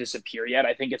AJ Brown disappear yet.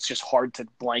 I think it's just hard to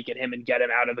blanket him and get him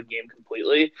out of the game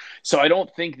completely. So I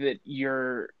don't think that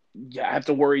you have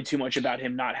to worry too much about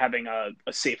him not having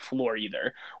a safe floor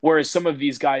either. Whereas some of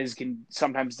these guys can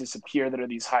sometimes disappear that are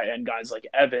these high-end guys like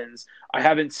Evans. I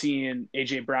haven't seen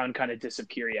A.J. Brown kind of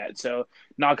disappear yet. So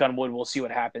knock on wood, we'll see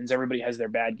what happens. Everybody has their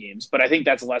bad games. But I think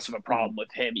that's less of a problem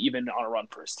with him, even on a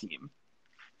run-first team.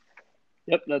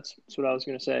 Yep, that's what I was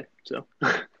going to say. So,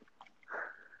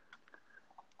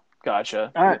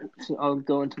 Gotcha. All right, so I'll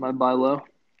go into my buy low.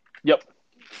 Yep.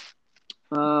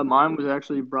 Mine was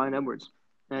actually Bryan Edwards.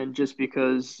 And just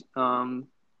because, all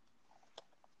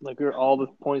the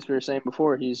points we were saying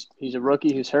before, he's a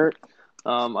rookie who's hurt.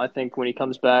 I think when he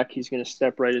comes back, he's going to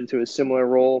step right into a similar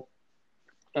role.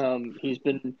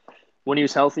 When he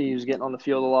was healthy, he was getting on the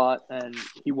field a lot, and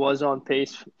he was on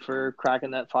pace for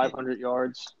cracking that 500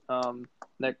 yards,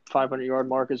 that 500-yard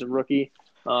mark as a rookie.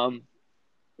 And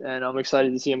I'm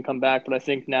excited to see him come back, but I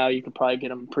think now you could probably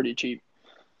get him pretty cheap.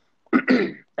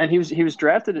 And he was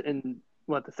drafted in,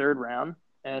 the third round?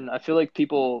 And I feel like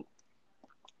people,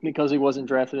 because he wasn't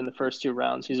drafted in the first 2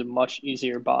 rounds, he's a much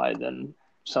easier buy than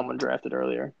someone drafted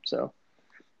earlier. So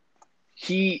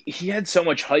he had so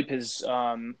much hype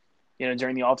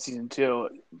during the offseason too,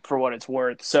 for what it's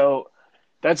worth. So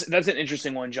that's an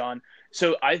interesting one, John.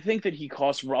 So I think that he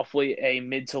costs roughly a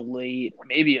mid to late,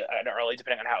 maybe an early,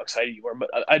 depending on how excited you are,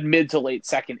 but a mid to late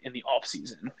second in the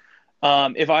offseason.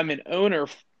 If I'm an owner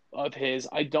of his,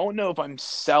 I don't know if I'm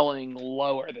selling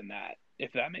lower than that,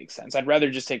 if that makes sense. I'd rather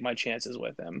just take my chances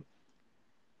with him.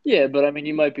 Yeah, but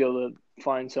you might be able to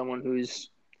find someone who's,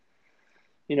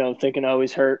 thinking,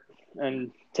 he's hurt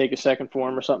and take a second for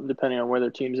him or something, depending on where their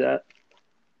team's at.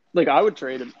 I would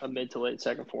trade a mid to late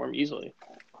second for him easily.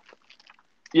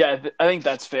 Yeah, I think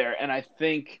that's fair. And I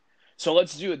think – so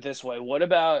let's do it this way.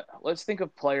 Let's think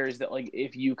of players that,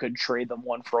 if you could trade them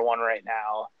 1-for-1 right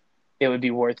now, it would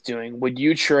be worth doing. Would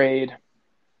you trade –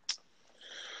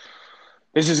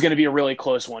 this is going to be a really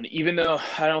close one. Even though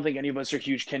I don't think any of us are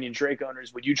huge Kenyon Drake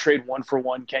owners, would you trade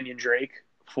 1-for-1 Kenyon Drake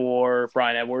for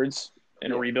Bryan Edwards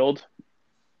in a rebuild?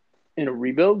 In a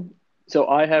rebuild? So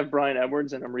I have Bryan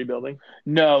Edwards and I'm rebuilding?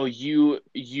 No, you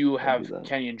have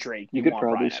Kenyon Drake. You could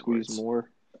probably squeeze more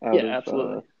out of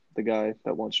absolutely. The guy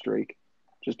that wants Drake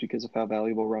just because of how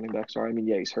valuable running backs are.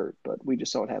 He's hurt, but we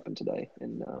just saw it happen today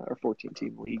in our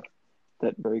 14-team league.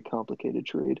 That very complicated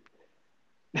trade.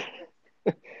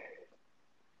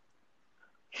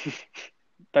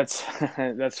 That's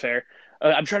fair.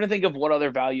 I'm trying to think of what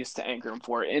other values to anchor him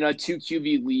for. In a 2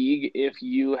 QB league, if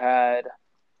you had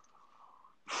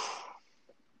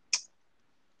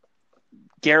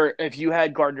Garrett, if you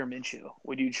had Gardner Minshew,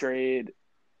 would you trade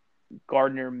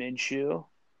Gardner Minshew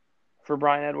for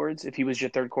Bryan Edwards if he was your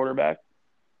third quarterback?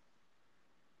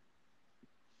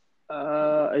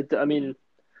 I mean,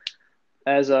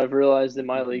 as I've realized in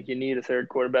my league, you need a third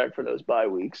quarterback for those bye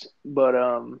weeks. But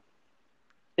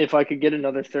if I could get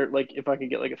another third, like if I could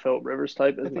get like a Philip Rivers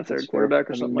type I as my think that's third fair. quarterback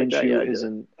or I mean, something like that, yeah, Minshew I do.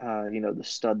 isn't, the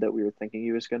stud that we were thinking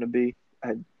he was going to be.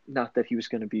 Not that he was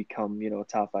going to become, a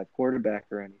top five quarterback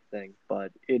or anything,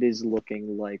 but it is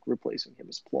looking like replacing him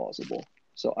is plausible.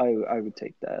 So I would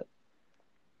take that.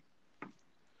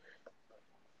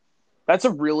 That's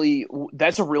a really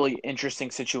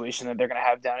interesting situation that they're going to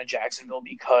have down in Jacksonville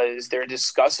because they're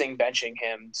discussing benching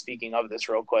him. Speaking of this,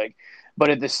 real quick, but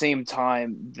at the same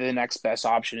time, the next best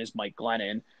option is Mike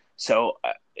Glennon. So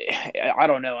I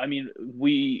don't know. I mean,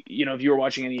 if you were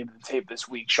watching any of the tape this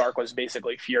week, Shark was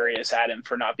basically furious at him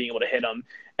for not being able to hit him.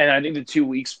 And I think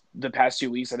the past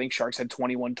 2 weeks, I think Sharks had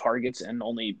 21 targets and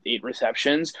only 8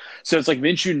 receptions. So it's like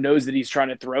Minshew knows that he's trying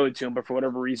to throw it to him, but for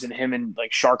whatever reason, him and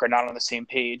like Shark are not on the same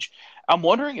page. I'm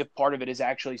wondering if part of it is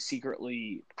actually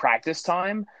secretly practice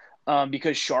time,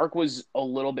 because Shark was a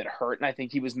little bit hurt, and I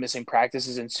think he was missing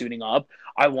practices and suiting up.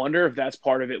 I wonder if that's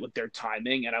part of it with their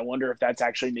timing, and I wonder if that's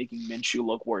actually making Minshew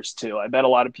look worse too. I bet a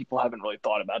lot of people haven't really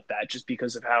thought about that just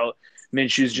because of how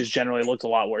Minshew's just generally looked a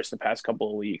lot worse the past couple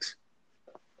of weeks.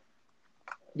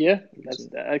 Yeah,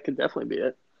 that could definitely be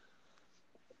it.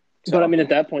 So, but I mean, at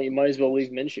that point, you might as well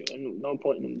leave Minshew, and no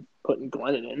point in putting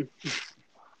Glennon in.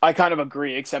 I kind of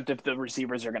agree, except if the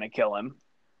receivers are going to kill him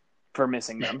for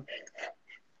missing them.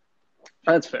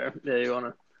 That's fair. Yeah, you want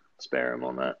to spare him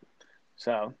on that.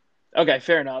 So, okay,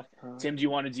 fair enough. Tim, do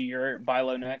you want to do your buy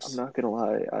low next? I'm not gonna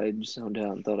lie, I zoned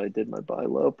out and thought I did my buy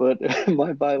low, but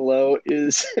my buy low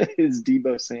is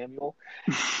Deebo Samuel.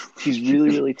 He's really,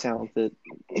 really talented.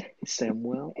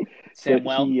 Samuel.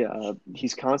 But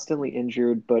he's constantly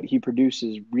injured, but he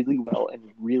produces really well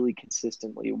and really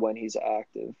consistently when he's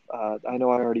active. I know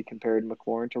I already compared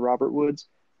McLaurin to Robert Woods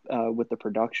with the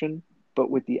production, but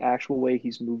with the actual way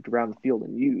he's moved around the field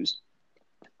and used,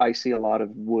 I see a lot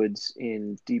of Woods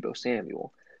in Deebo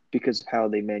Samuel because of how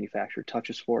they manufacture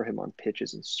touches for him on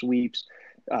pitches and sweeps,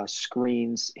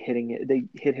 screens, hitting it. They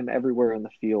hit him everywhere on the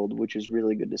field, which is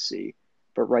really good to see.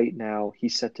 But right now,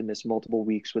 he's set to miss multiple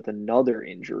weeks with another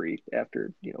injury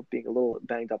after being a little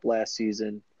banged up last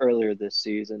season, earlier this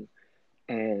season,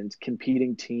 and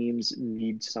competing teams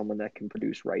need someone that can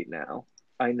produce right now.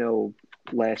 I know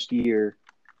last year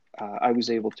I was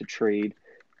able to trade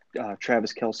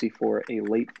Travis Kelce for a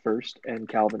late first and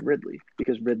Calvin Ridley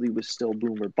because Ridley was still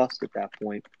boom or bust at that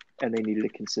point, and they needed a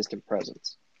consistent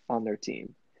presence on their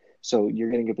team. So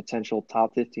you're getting a potential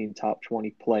top 15, top 20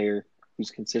 player who's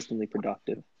consistently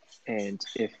productive. And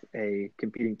if a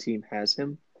competing team has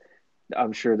him,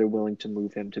 I'm sure they're willing to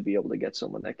move him to be able to get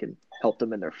someone that can help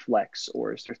them in their flex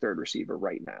or as their third receiver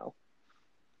right now.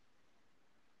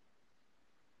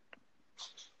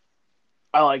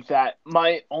 I like that.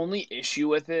 My only issue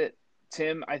with it,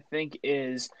 Tim, I think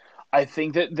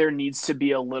that there needs to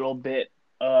be a little bit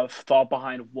of thought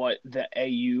behind what the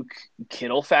Ayuk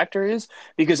Kittle factor is,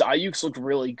 because Ayuk's looked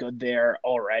really good there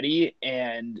already,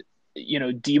 and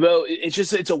Debo.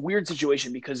 It's a weird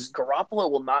situation because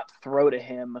Garoppolo will not throw to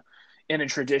him in a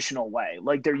traditional way.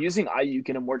 Like they're using Ayuk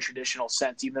in a more traditional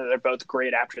sense, even though they're both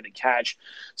great after the catch.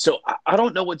 So I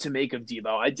don't know what to make of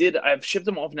Debo. I've shipped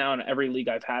him off now in every league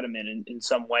I've had him in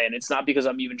some way, and it's not because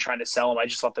I'm even trying to sell him. I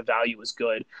just thought the value was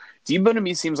good. Debo to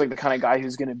me seems like the kind of guy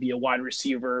who's going to be a wide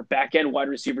receiver, back end wide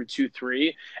receiver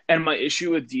 2-3. And my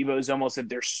issue with Debo is almost that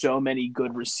there's so many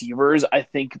good receivers. I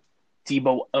think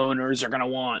Debo owners are going to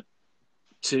want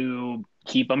to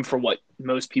keep him for what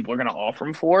most people are going to offer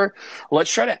him for.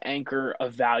 Let's try to anchor a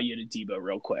value to Debo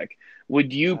real quick.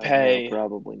 Would you pay? No,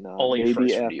 probably not. Only Maybe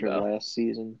first for after Debo? last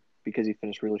season because he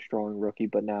finished really strong rookie,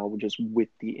 but now just with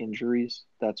the injuries,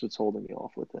 that's what's holding me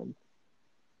off with him.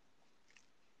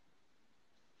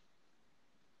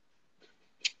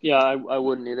 Yeah, I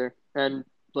wouldn't either. And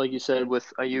like you said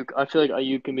with Ayuk, I feel like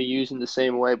Ayuk can be used in the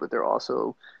same way, but they're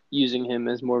also using him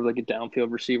as more of like a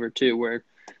downfield receiver too, where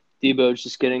Debo's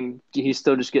he's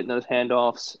still just getting those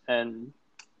handoffs and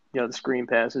the screen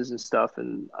passes and stuff.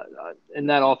 And in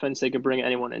that offense, they could bring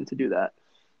anyone in to do that.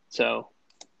 So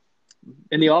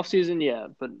in the offseason, yeah,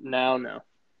 but now, no.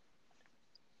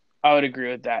 I would agree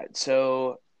with that.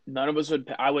 So none of us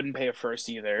would. I wouldn't pay a first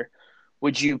either.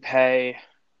 Would you pay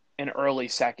an early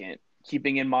second,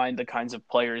 keeping in mind the kinds of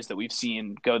players that we've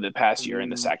seen go the past year in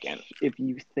the second? If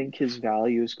you think his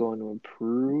value is going to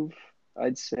improve,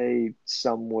 I'd say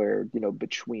somewhere,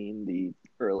 between the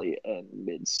early and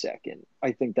mid second.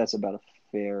 I think that's about a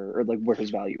fair, or like where his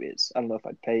value is. I don't know if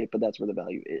I'd pay it, but that's where the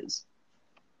value is.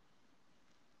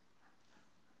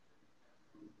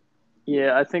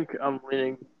 Yeah, I think I'm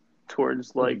leaning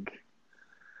towards like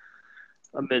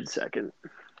a mid-second,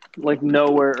 like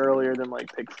nowhere earlier than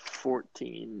like pick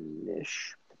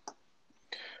 14-ish.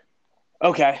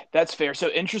 Okay, that's fair. So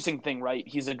interesting thing, right?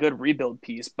 He's a good rebuild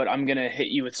piece, but I'm gonna hit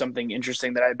you with something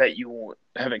interesting that I bet you won't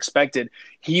have expected.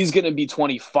 He's gonna be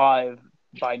 25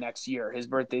 by next year. His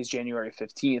birthday is January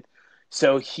 15th.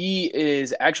 So he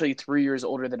is actually 3 years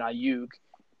older than Ayuk,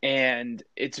 and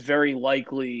it's very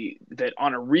likely that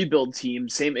on a rebuild team,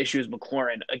 same issue as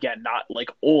McLaurin, again, not like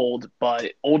old,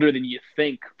 but older than you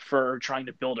think for trying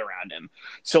to build around him.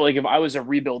 So, like, if I was a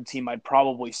rebuild team, I'd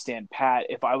probably stand pat.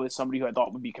 If I was somebody who I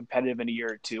thought would be competitive in a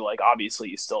year or two, like, obviously,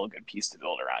 he's still a good piece to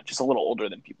build around, just a little older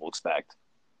than people expect.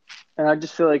 And I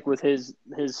just feel like with his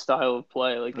style of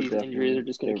play, like these Definitely, injuries are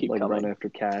just going to keep like coming. run after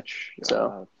catch.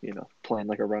 So playing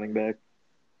like a running back.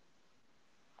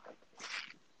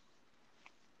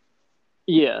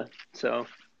 yeah, so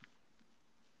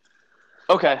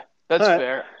Okay, that's all right.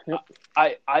 fair. Yep.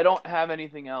 I don't have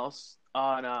anything else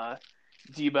on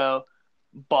Debo,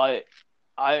 but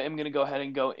I am going to go ahead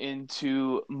and go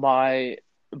into my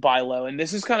buy low, and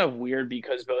this is kind of weird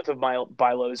because both of my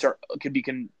buy lows could be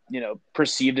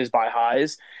perceived as buy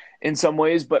highs in some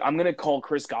ways, but I'm going to call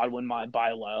Chris Godwin my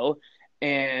buy low,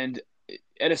 and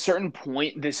at a certain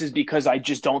point, this is because I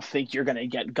just don't think you're going to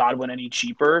get Godwin any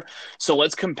cheaper. So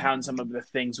let's compound some of the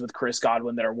things with Chris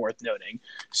Godwin that are worth noting.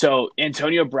 So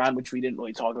Antonio Brown, which we didn't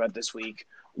really talk about this week,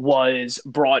 was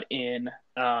brought in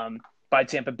by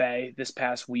Tampa Bay this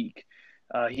past week.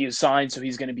 He is signed, so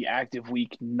he's going to be active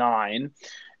week 9.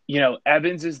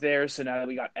 Evans is there. So now that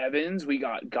we got Evans, we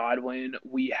got Godwin,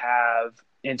 we have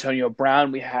Antonio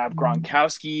Brown, we have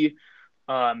Gronkowski.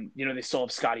 They still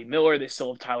have Scotty Miller, they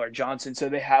still have Tyler Johnson, so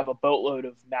they have a boatload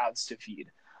of mouths to feed.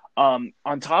 On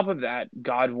top of that,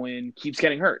 Godwin keeps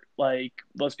getting hurt. Like,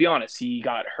 let's be honest, he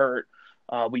got hurt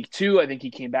week 2. I think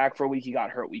he came back for a week. He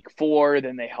got hurt week 4.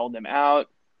 Then they held him out.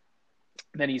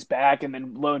 Then he's back, and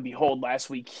then lo and behold, last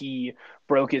week he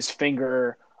broke his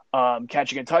finger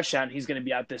catching a touchdown. He's going to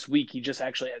be out this week. He just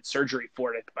actually had surgery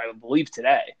for it, I believe,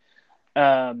 today.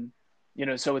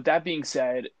 So with that being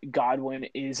said, Godwin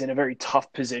is in a very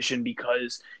tough position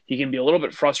because he can be a little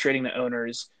bit frustrating to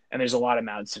owners, and there's a lot of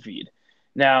mouths to feed.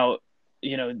 Now,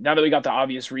 now that we got the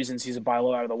obvious reasons he's a buy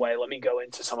low out of the way, let me go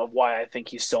into some of why I think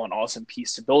he's still an awesome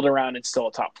piece to build around and still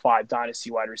a top 5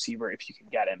 dynasty wide receiver if you can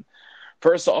get him.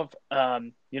 First off,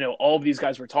 all of these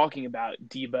guys we're talking about,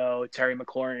 Debo, Terry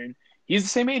McLaurin, he's the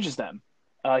same age as them.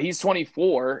 He's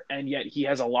 24, and yet he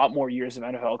has a lot more years of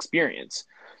NFL experience.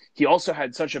 He also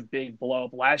had such a big blow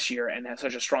up last year and had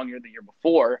such a strong year the year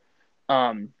before.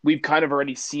 We've kind of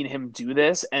already seen him do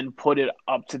this and put it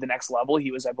up to the next level.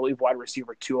 He was, I believe, wide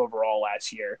receiver 2 overall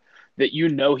last year. That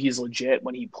he's legit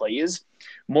when he plays.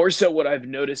 More so what I've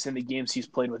noticed in the games he's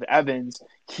played with Evans,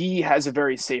 he has a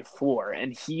very safe floor,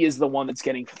 and he is the one that's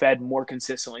getting fed more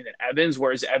consistently than Evans,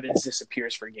 whereas Evans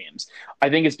disappears for games. I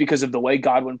think it's because of the way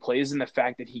Godwin plays and the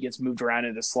fact that he gets moved around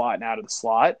in the slot and out of the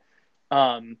slot.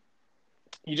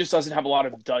 He just doesn't have a lot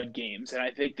of dud games. And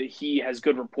I think that he has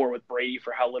good rapport with Brady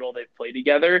for how little they've played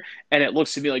together. And it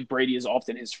looks to me like Brady is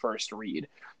often his first read.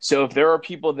 So if there are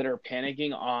people that are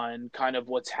panicking on kind of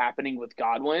what's happening with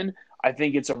Godwin, I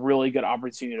think it's a really good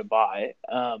opportunity to buy.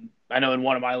 I know in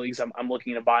one of my leagues, I'm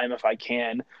looking to buy him if I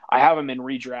can. I have him in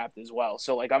redraft as well.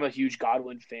 So like I'm a huge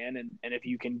Godwin fan. And if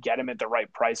you can get him at the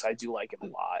right price, I do like him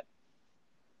a lot.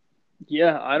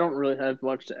 Yeah, I don't really have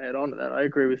much to add on to that. I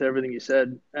agree with everything you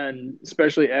said, and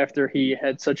especially after he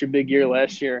had such a big year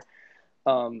last year,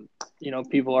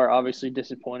 people are obviously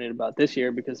disappointed about this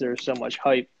year because there's so much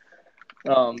hype.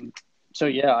 So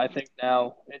yeah, I think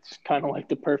now it's kind of like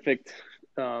the perfect,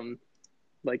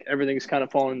 like everything's kind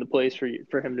of falling into place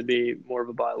for him to be more of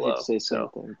a buy low.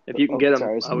 So if you can get him,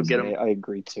 I would get him. I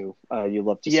agree too. You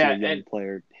love to see a young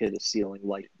player hit a ceiling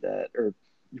like that, or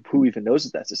who even knows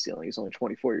that that's a ceiling? He's only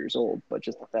 24 years old, but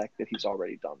just the fact that he's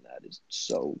already done that is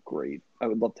so great. I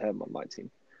would love to have him on my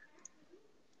team.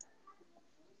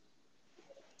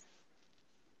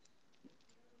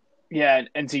 Yeah,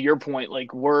 and to your point,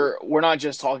 like we're not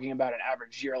just talking about an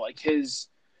average year. Like his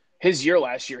year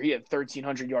last year, he had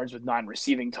 1,300 yards with 9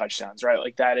 receiving touchdowns, right?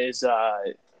 Like that's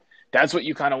what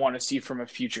you kind of want to see from a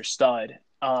future stud.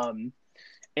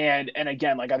 And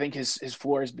again, like I think his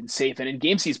floor has been safe. And in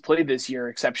games he's played this year,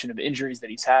 exception of injuries that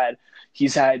he's had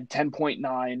 10.9,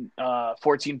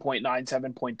 14.9,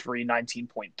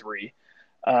 7.3,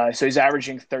 19.3. So he's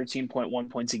averaging 13.1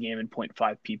 points a game and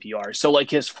 0.5 PPR. So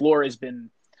like his floor has been,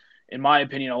 in my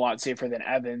opinion, a lot safer than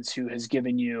Evans, who has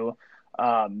given you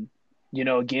A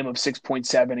game of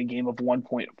 6.7, a game of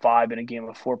 1.5, and a game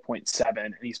of 4.7,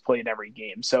 and he's played every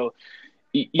game. So,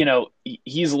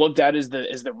 he's looked at as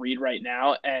the read right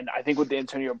now. And I think with the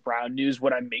Antonio Brown news,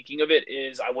 what I'm making of it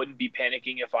is I wouldn't be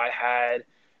panicking if I had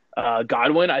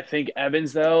Godwin. I think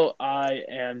Evans, though, I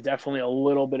am definitely a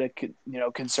little bit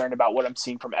of concerned about what I'm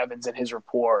seeing from Evans and his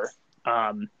rapport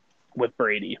with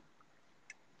Brady.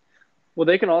 Well,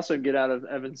 they can also get out of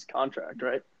Evans' contract,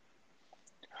 right?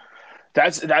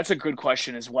 That's a good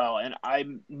question as well, and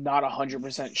I'm not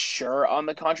 100% sure on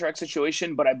the contract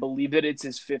situation, but I believe that it's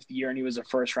his 5th year and he was a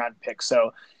first-round pick.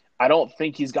 So I don't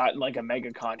think he's gotten like a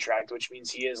mega contract, which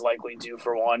means he is likely due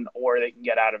for one, or they can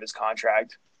get out of his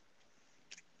contract.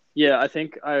 Yeah, I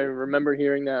think I remember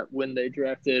hearing that when they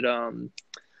drafted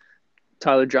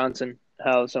Tyler Johnson,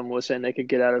 how someone was saying they could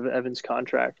get out of Evans'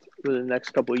 contract within the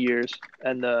next couple of years,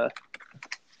 and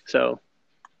so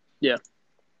yeah.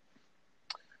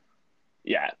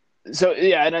 Yeah. So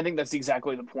yeah, and I think that's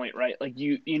exactly the point, right? Like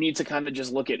you need to kind of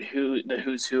just look at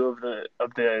who's who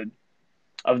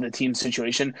of the team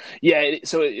situation. Yeah,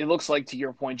 so it looks like, to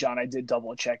your point, John, I did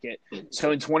double check it. So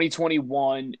in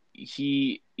 2021,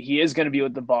 he is going to be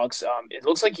with the Bucks. It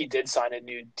looks like he did sign a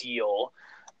new deal.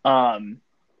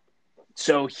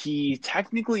 So he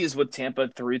technically is with Tampa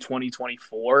through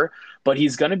 2024, but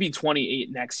he's going to be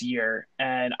 28 next year,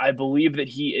 and I believe that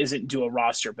he isn't due a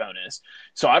roster bonus.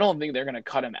 So I don't think they're going to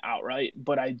cut him outright,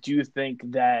 but I do think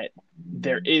that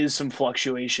there is some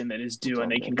fluctuation that is due,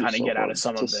 and they can kind of get out of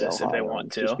some of this if they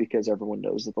want to. Just because everyone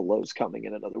knows that the low's coming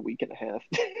in another week and a half.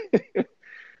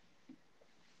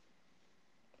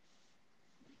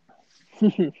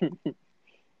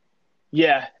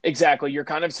 Yeah, exactly. You're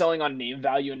kind of selling on name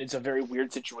value, and it's a very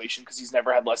weird situation because he's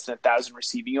never had less than 1,000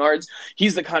 receiving yards.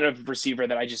 He's the kind of receiver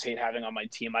that I just hate having on my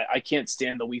team. I can't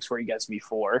stand the weeks where he gets me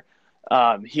 4.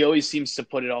 He always seems to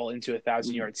put it all into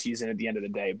 1,000-yard season at the end of the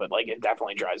day, but like it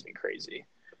definitely drives me crazy.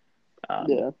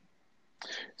 Yeah.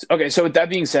 Okay, so with that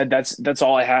being said, that's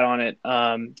all I had on it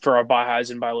for our buy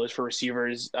highs and buy lows for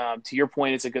receivers. To your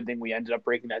point, it's a good thing we ended up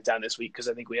breaking that down this week because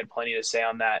I think we had plenty to say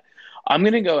on that. I'm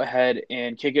going to go ahead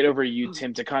and kick it over to you,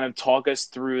 Tim, to kind of talk us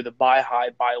through the buy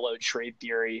high, buy low trade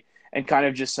theory and kind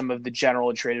of just some of the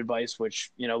general trade advice,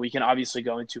 which we can obviously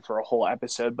go into for a whole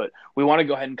episode, but we want to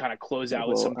go ahead and kind of close out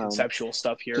with some conceptual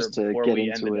stuff here before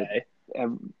we end the day.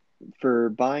 For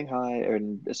buying high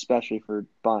and especially for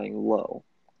buying low.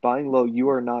 Buying low,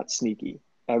 you are not sneaky.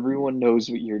 Everyone knows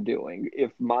what you're doing.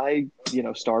 If my,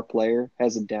 star player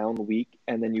has a down week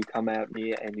and then you come at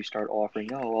me and you start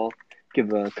offering, I'll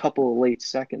give a couple of late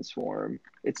seconds for him.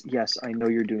 It's yes, I know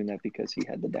you're doing that because he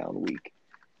had the down week.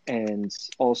 And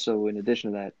also, in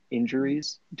addition to that,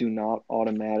 injuries do not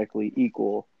automatically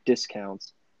equal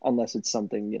discounts unless it's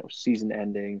something, season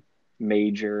ending,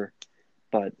 major.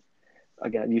 But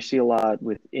again, you see a lot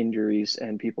with injuries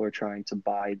and people are trying to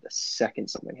buy the second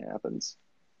something happens.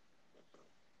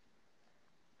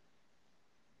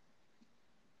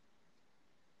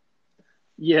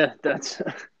 Yeah, that's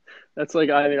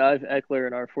like, I have Eckler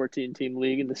in our 14-team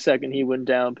league, and the second he went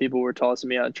down, people were tossing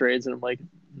me out trades, and I'm like,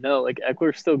 no, like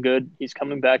Eckler's still good. He's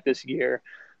coming back this year.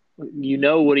 You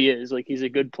know what he is. Like, he's a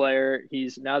good player.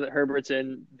 Now that Herbert's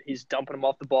in, he's dumping him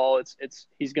off the ball.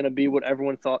 He's going to be what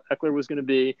everyone thought Eckler was going to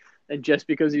be. And just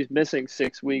because he's missing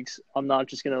 6 weeks, I'm not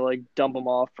just going to like dump him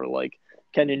off for like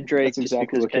Kenyon Drake. That's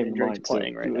exactly just what Kenyon Drake's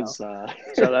playing right now. So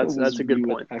that's a good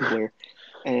point. Eckler.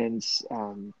 And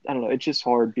I don't know. It's just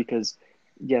hard because,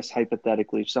 yes,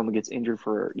 hypothetically, if someone gets injured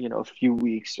for a few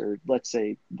weeks or let's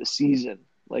say the season,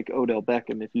 like Odell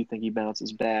Beckham, if you think he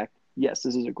bounces back, yes,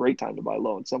 this is a great time to buy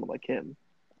low on someone like him.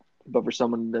 But for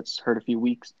someone that's hurt a few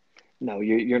weeks, no,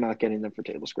 you're not getting them for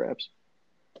table scraps.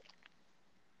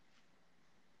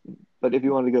 But if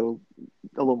you want to go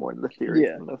a little more into the theory,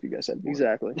 I don't know if you guys had more.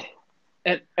 Exactly.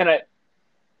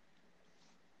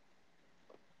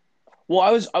 Well,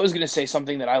 I was going to say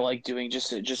something that I like doing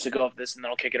just to go off this, and then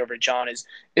I'll kick it over to John.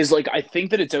 Is like I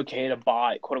think that it's okay to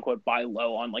buy, quote unquote, buy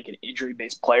low on like an injury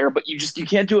based player, but you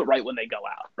can't do it right when they go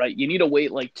out, right? You need to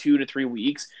wait like 2 to 3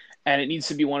 weeks, and it needs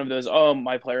to be one of those, oh,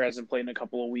 my player hasn't played in a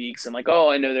couple of weeks, and like, oh,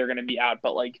 I know they're going to be out,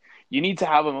 but like you need to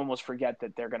have them almost forget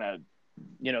that they're going to,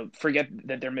 forget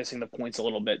that they're missing the points a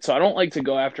little bit. So I don't like to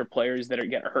go after players that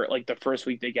get hurt like the first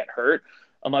week they get hurt,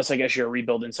 unless I guess you're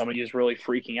rebuilding somebody who's really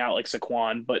freaking out like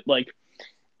Saquon, but like.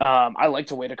 I like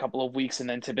to wait a couple of weeks and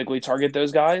then typically target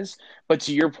those guys. But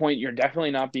to your point, you're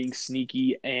definitely not being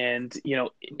sneaky. And,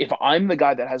 if I'm the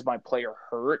guy that has my player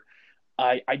hurt,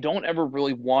 I don't ever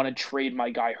really want to trade my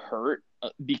guy hurt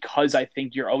because I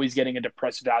think you're always getting a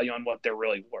depressed value on what they're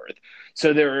really worth.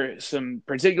 So there are some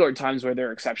particular times where there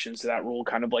are exceptions to that rule,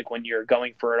 kind of like when you're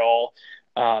going for it all,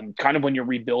 kind of when you're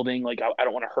rebuilding. Like I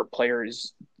don't want to hurt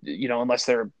players, unless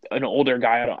they're an older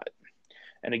guy.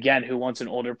 And again, who wants an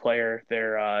older player?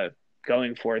 They're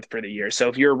going for it for the year. So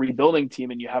if you're a rebuilding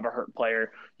team and you have a hurt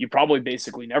player, you probably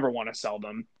basically never want to sell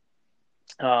them.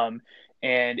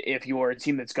 And if you're a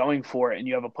team that's going for it and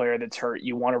you have a player that's hurt,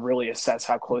 you want to really assess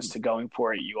how close to going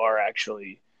for it you are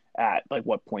actually at, like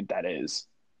what point that is.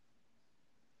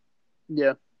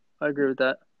 Yeah, I agree with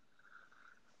that.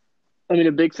 I mean,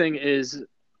 a big thing is,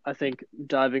 I think,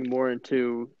 diving more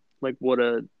into like what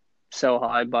a sell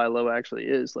high, buy low actually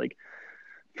is. Like,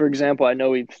 for example, I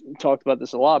know we've talked about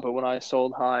this a lot, but when I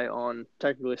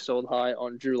technically sold high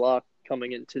on Drew Lock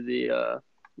coming into the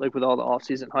like with all the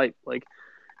offseason hype, like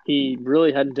he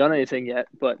really hadn't done anything yet,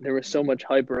 but there was so much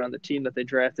hype around the team that they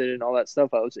drafted and all that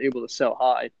stuff, I was able to sell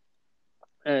high.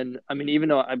 And I mean, even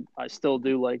though I still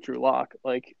do like Drew Lock,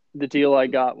 like the deal I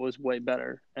got was way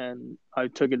better, and I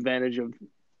took advantage of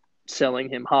selling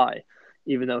him high,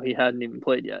 even though he hadn't even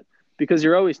played yet, because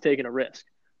you're always taking a risk.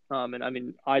 And I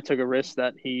mean, I took a risk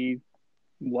that he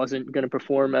wasn't going to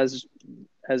perform as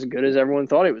good as everyone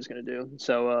thought he was going to do.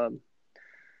 So,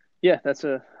 yeah,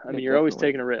 you're always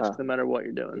taking a risk no matter what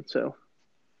you're doing. So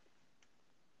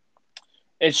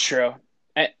it's true.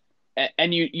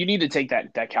 And you need to take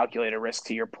that calculated risk,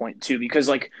 to your point too, because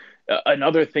like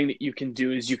another thing that you can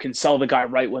do is you can sell the guy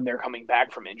right when they're coming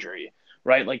back from injury,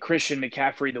 right? Like Christian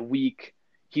McCaffrey, the week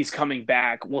he's coming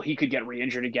back, well, he could get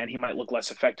re-injured again. He might look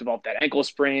less effective off that ankle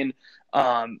sprain.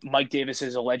 Mike Davis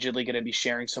is allegedly going to be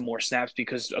sharing some more snaps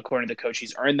because according to the coach,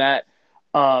 he's earned that.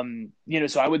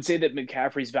 So I would say that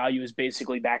McCaffrey's value is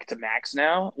basically back to max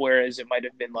now, whereas it might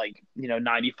have been like,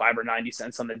 95 or 90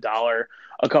 cents on the dollar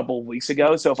a couple of weeks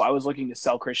ago. So if I was looking to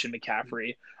sell Christian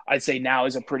McCaffrey, I'd say now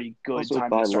is a pretty good also time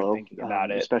to start thinking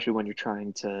about it. Especially when you're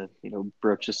trying to,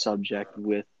 broach a subject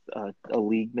with a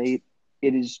league mate.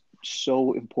 It is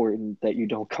so important that you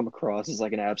don't come across as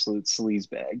like an absolute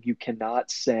sleazebag. You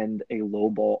cannot send a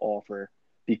lowball offer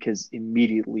because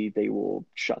immediately they will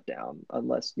shut down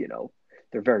unless,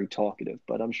 they're very talkative.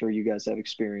 But I'm sure you guys have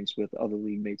experience with other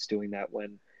league mates doing that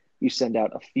when you send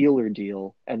out a feeler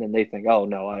deal and then they think, oh,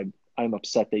 no, I'm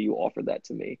upset that you offered that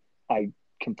to me. I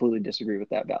completely disagree with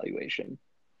that valuation.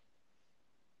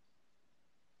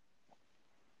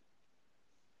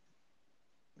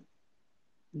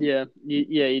 Yeah,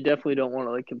 you definitely don't want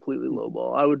to like completely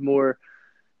lowball. I would more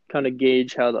kind of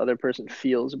gauge how the other person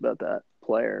feels about that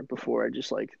player before I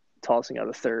just like tossing out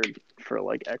a third for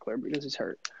like Eckler because he's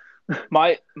hurt.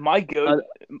 My go.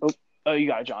 You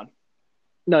got it, John.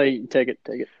 No, you take it.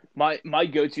 My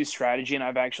go-to strategy, and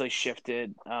I've actually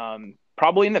shifted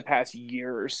probably in the past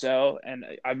year or so, and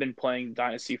I've been playing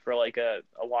Dynasty for like a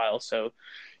while, so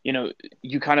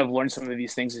you kind of learn some of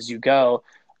these things as you go.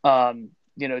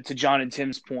 To John and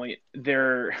Tim's point,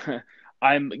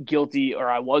 I'm guilty,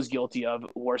 or I was guilty of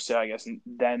worse so I guess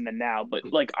then than now. But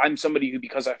like I'm somebody who,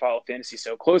 because I follow fantasy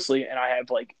so closely and I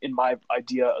have like in my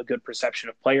idea a good perception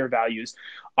of player values,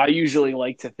 I usually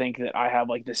like to think that I have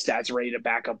like the stats ready to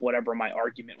back up whatever my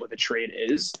argument with a trade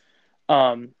is.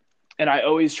 And I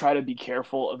always try to be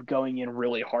careful of going in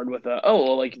really hard with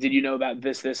did you know about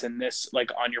this, and this, like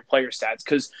on your player stats?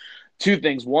 Because two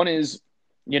things. One is,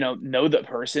 know the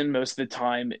person most of the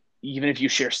time. Even if you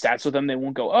share stats with them, they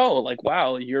won't go, oh, like,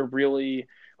 wow, you're really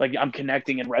like, I'm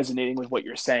connecting and resonating with what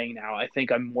you're saying now. I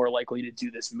think I'm more likely to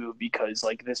do this move because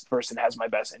like this person has my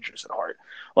best interest at heart.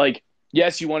 Like,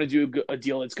 yes, you want to do a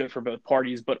deal that's good for both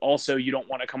parties, but also you don't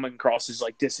want to come across as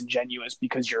like disingenuous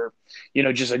because you're,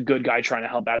 just a good guy trying to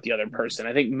help out the other person.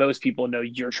 I think most people know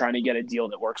you're trying to get a deal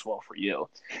that works well for you.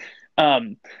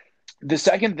 The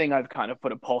second thing I've kind of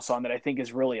put a pulse on that I think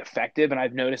is really effective, and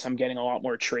I've noticed I'm getting a lot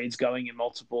more trades going in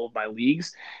multiple of my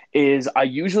leagues, is I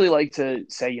usually like to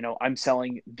say, I'm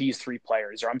selling these 3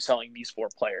 players or I'm selling these 4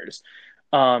 players.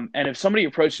 And if somebody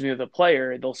approaches me with a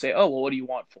player, they'll say, oh, well, what do you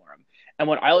want for him? And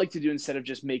what I like to do instead of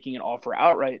just making an offer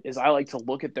outright is I like to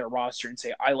look at their roster and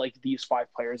say, I like these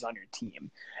 5 players on your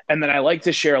team. And then I like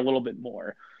to share a little bit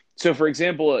more. So, for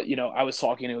example, I was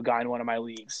talking to a guy in one of my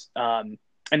leagues, and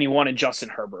he wanted Justin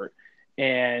Herbert.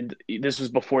 And this was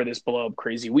before this blow up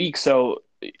crazy week. So,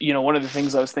 one of the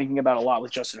things I was thinking about a lot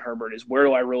with Justin Herbert is where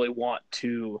do I really want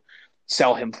to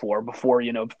sell him for before,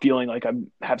 feeling like I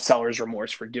have seller's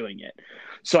remorse for doing it.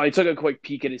 So I took a quick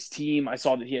peek at his team. I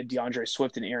saw that he had DeAndre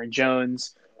Swift and Aaron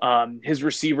Jones. His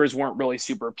receivers weren't really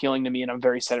super appealing to me, and I'm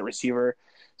very set at receiver.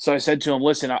 So I said to him,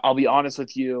 listen, I'll be honest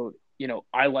with you.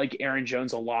 I like Aaron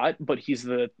Jones a lot, but he's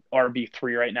the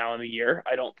RB3 right now in the year.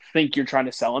 I don't think you're trying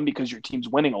to sell him because your team's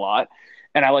winning a lot.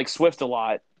 And I like Swift a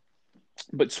lot,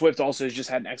 but Swift also has just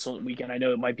had an excellent weekend. I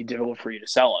know it might be difficult for you to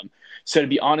sell him. So to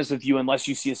be honest with you, unless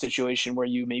you see a situation where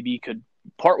you maybe could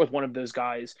part with one of those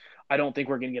guys, I don't think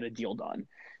we're going to get a deal done.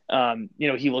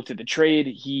 He looked at the trade.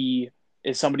 He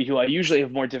is somebody who I usually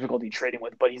have more difficulty trading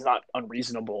with, but he's not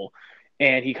unreasonable.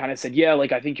 And he kind of said, yeah,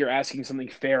 like, I think you're asking something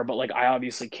fair, but like, I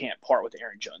obviously can't part with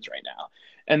Aaron Jones right now.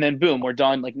 And then boom, we're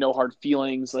done. Like, no hard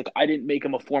feelings. Like, I didn't make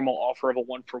him a formal offer of a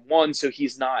 1-for-1. So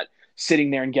he's not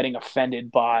sitting there and getting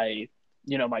offended by,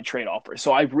 my trade offer.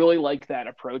 So I really like that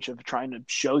approach of trying to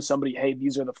show somebody, hey,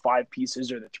 these are the 5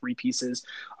 pieces or the 3 pieces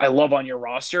I love on your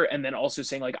roster. And then also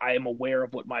saying, like, I am aware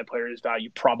of what my player's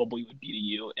value probably would be to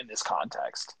you in this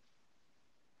context.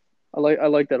 I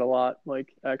like that a lot.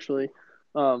 Like, actually,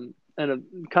 and a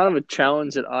kind of a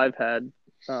challenge that I've had,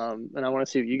 and I want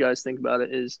to see what you guys think about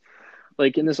it, is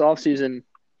like in this offseason,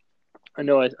 I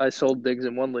know I sold Diggs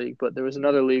in one league, but there was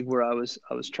another league where I was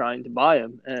trying to buy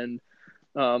him, and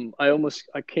I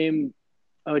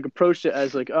approached it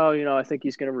as like, oh, I think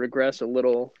he's going to regress a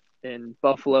little in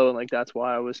Buffalo, and like that's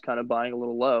why I was kind of buying a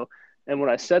little low. And when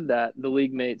I said that, the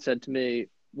league mate said to me,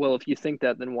 well, if you think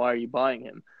that, then why are you buying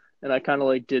him? And I kind of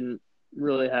like didn't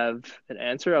really have an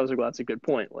answer. I was like, well, that's a good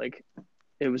point. Like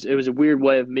it was a weird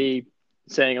way of me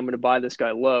saying I'm going to buy this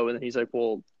guy low, and then he's like,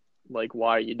 well, like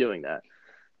why are you doing that?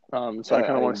 So I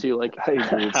kind of want to see like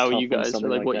how you guys or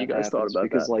like what you guys thought about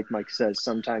because that. like Mike says,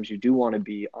 sometimes you do want to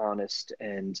be honest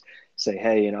and say,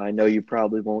 hey, I know you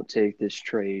probably won't take this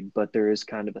trade, but there is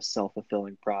kind of a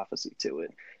self-fulfilling prophecy to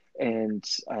it. And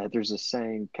there's a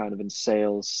saying kind of in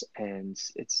sales, and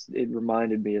it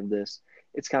reminded me of this.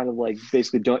 It's kind of like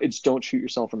basically don't shoot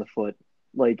yourself in the foot.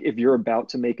 Like if you're about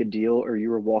to make a deal or you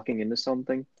were walking into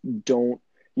something, don't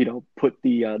put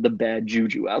the bad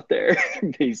juju out there.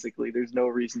 Basically, there's no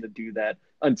reason to do that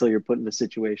until you're put in a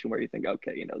situation where you think,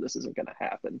 okay, this isn't going to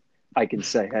happen. I can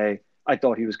say, hey, I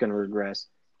thought he was going to regress.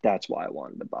 That's why I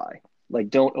wanted to buy. Like,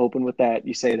 don't open with that.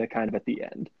 You say that kind of at the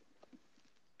end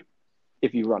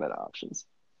if you run out of options.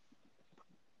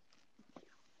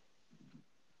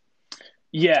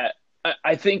 Yeah,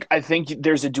 I think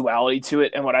there's a duality to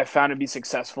it, and what I found to be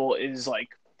successful is like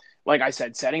I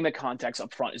said, setting the context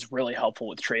up front is really helpful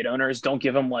with trade owners. Don't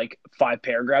give them like 5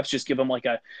 paragraphs. Just give them like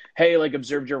hey, like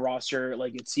observed your roster.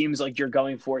 Like it seems like you're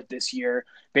going for it this year.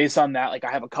 Based on that, like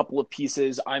I have a couple of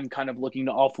pieces I'm kind of looking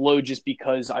to offload just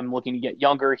because I'm looking to get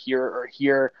younger here or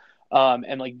here.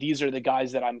 And like these are the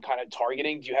guys that I'm kind of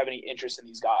targeting. Do you have any interest in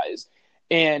these guys?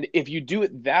 And if you do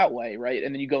it that way, right,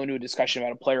 and then you go into a discussion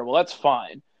about a player, well, that's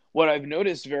fine. What I've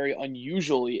noticed very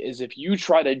unusually is if you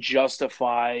try to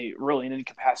justify really in any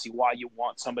capacity why you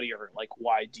want somebody or like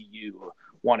why do you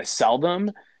want to sell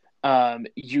them,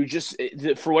 you just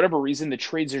for whatever reason the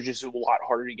trades are just a lot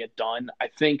harder to get done. I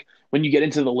think when you get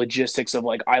into the logistics of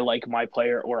like I like my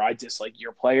player or I dislike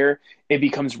your player, it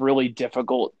becomes really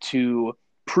difficult to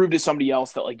prove to somebody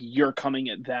else that like you're coming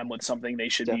at them with something they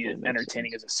should Definitely be makes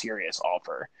entertaining sense. as a serious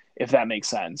offer, if that makes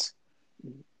sense.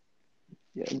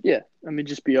 Yeah. I mean,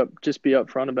 just be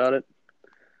upfront about it.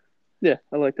 Yeah,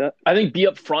 I like that. I think be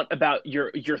upfront about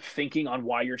your thinking on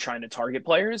why you're trying to target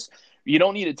players. You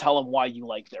don't need to tell them why you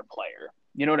like their player.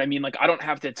 You know what I mean? Like I don't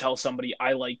have to tell somebody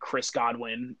I like Chris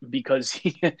Godwin because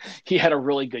he had a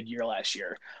really good year last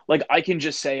year. Like I can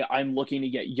just say I'm looking to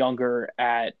get younger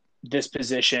at this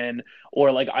position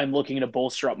or like I'm looking to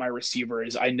bolster up my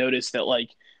receivers. I noticed that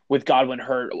like with Godwin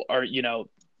hurt or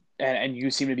and you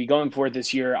seem to be going for it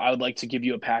this year, I would like to give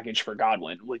you a package for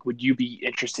Godwin. Like, would you be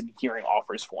interested in hearing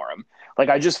offers for him? Like,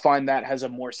 I just find that has a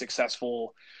more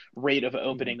successful rate of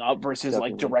opening up versus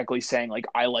like Definitely. directly saying like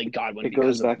I like Godwin It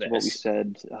goes because of back to what we this.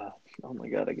 said. Oh my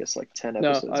God, I guess like 10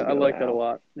 No, episodes I ago like that a now.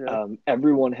 lot. Yeah.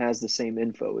 Everyone has the same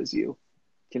info as you.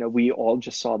 We all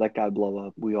just saw that guy blow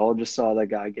up. We all just saw that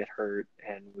guy get hurt,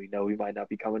 and we know he might not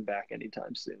be coming back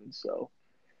anytime soon. So,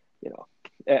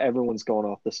 everyone's going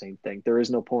off the same thing. There is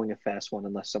no pulling a fast one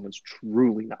unless someone's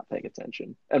truly not paying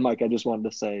attention. And Mike, I just wanted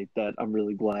to say that I'm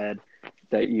really glad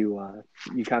that you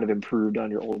kind of improved on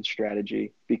your old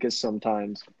strategy because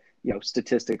sometimes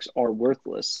statistics are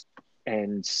worthless,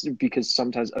 and because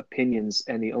sometimes opinions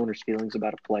and the owner's feelings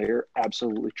about a player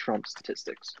absolutely trump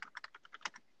statistics.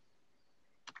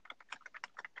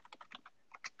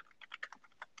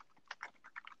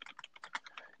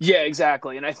 Yeah,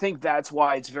 exactly. And I think that's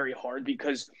why it's very hard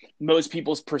because most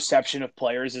people's perception of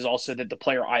players is also that the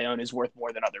player I own is worth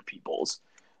more than other people's.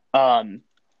 Um,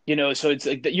 so it's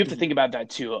like you have to think about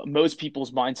that too. Most people's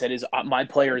mindset is my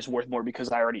player is worth more because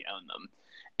I already own them.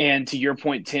 And to your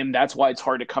point, Tim, that's why it's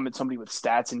hard to come at somebody with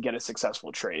stats and get a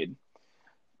successful trade.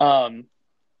 Um,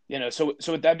 so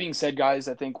with that being said, guys,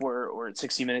 I think we're at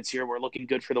 60 minutes here. We're looking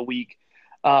good for the week.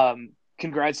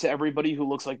 Congrats to everybody who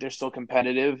looks like they're still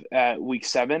competitive at week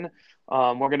 7.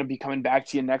 We're going to be coming back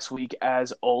to you next week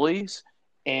as always.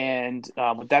 And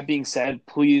with that being said,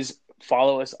 please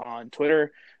follow us on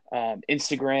Twitter,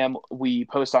 Instagram. We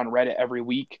post on Reddit every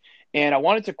week. And I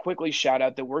wanted to quickly shout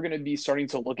out that we're going to be starting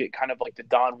to look at kind of like the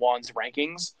Don Juan's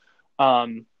rankings.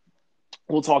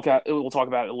 We'll talk about it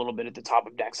a little bit at the top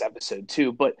of next episode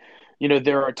too. But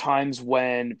there are times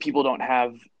when people don't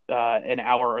have an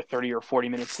hour or 30 or 40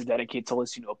 minutes to dedicate to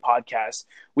listening to a podcast.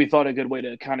 We thought a good way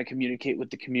to kind of communicate with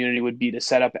the community would be to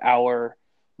set up our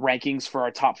rankings for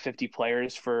our top 50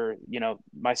 players for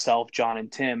myself, John,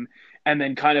 and Tim, and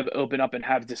then kind of open up and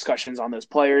have discussions on those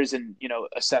players and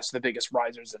assess the biggest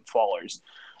risers and fallers.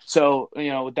 So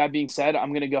with that being said, I'm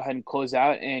going to go ahead and close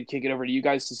out and kick it over to you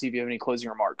guys to see if you have any closing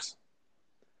remarks.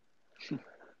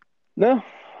 No,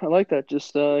 I like that.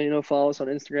 Just follow us on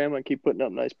Instagram. I keep putting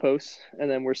up nice posts, and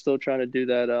then we're still trying to do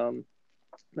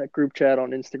that group chat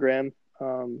on Instagram.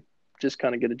 Just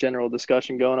kind of get a general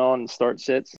discussion going on and start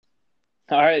sits.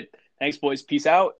 All right, thanks, boys. Peace out.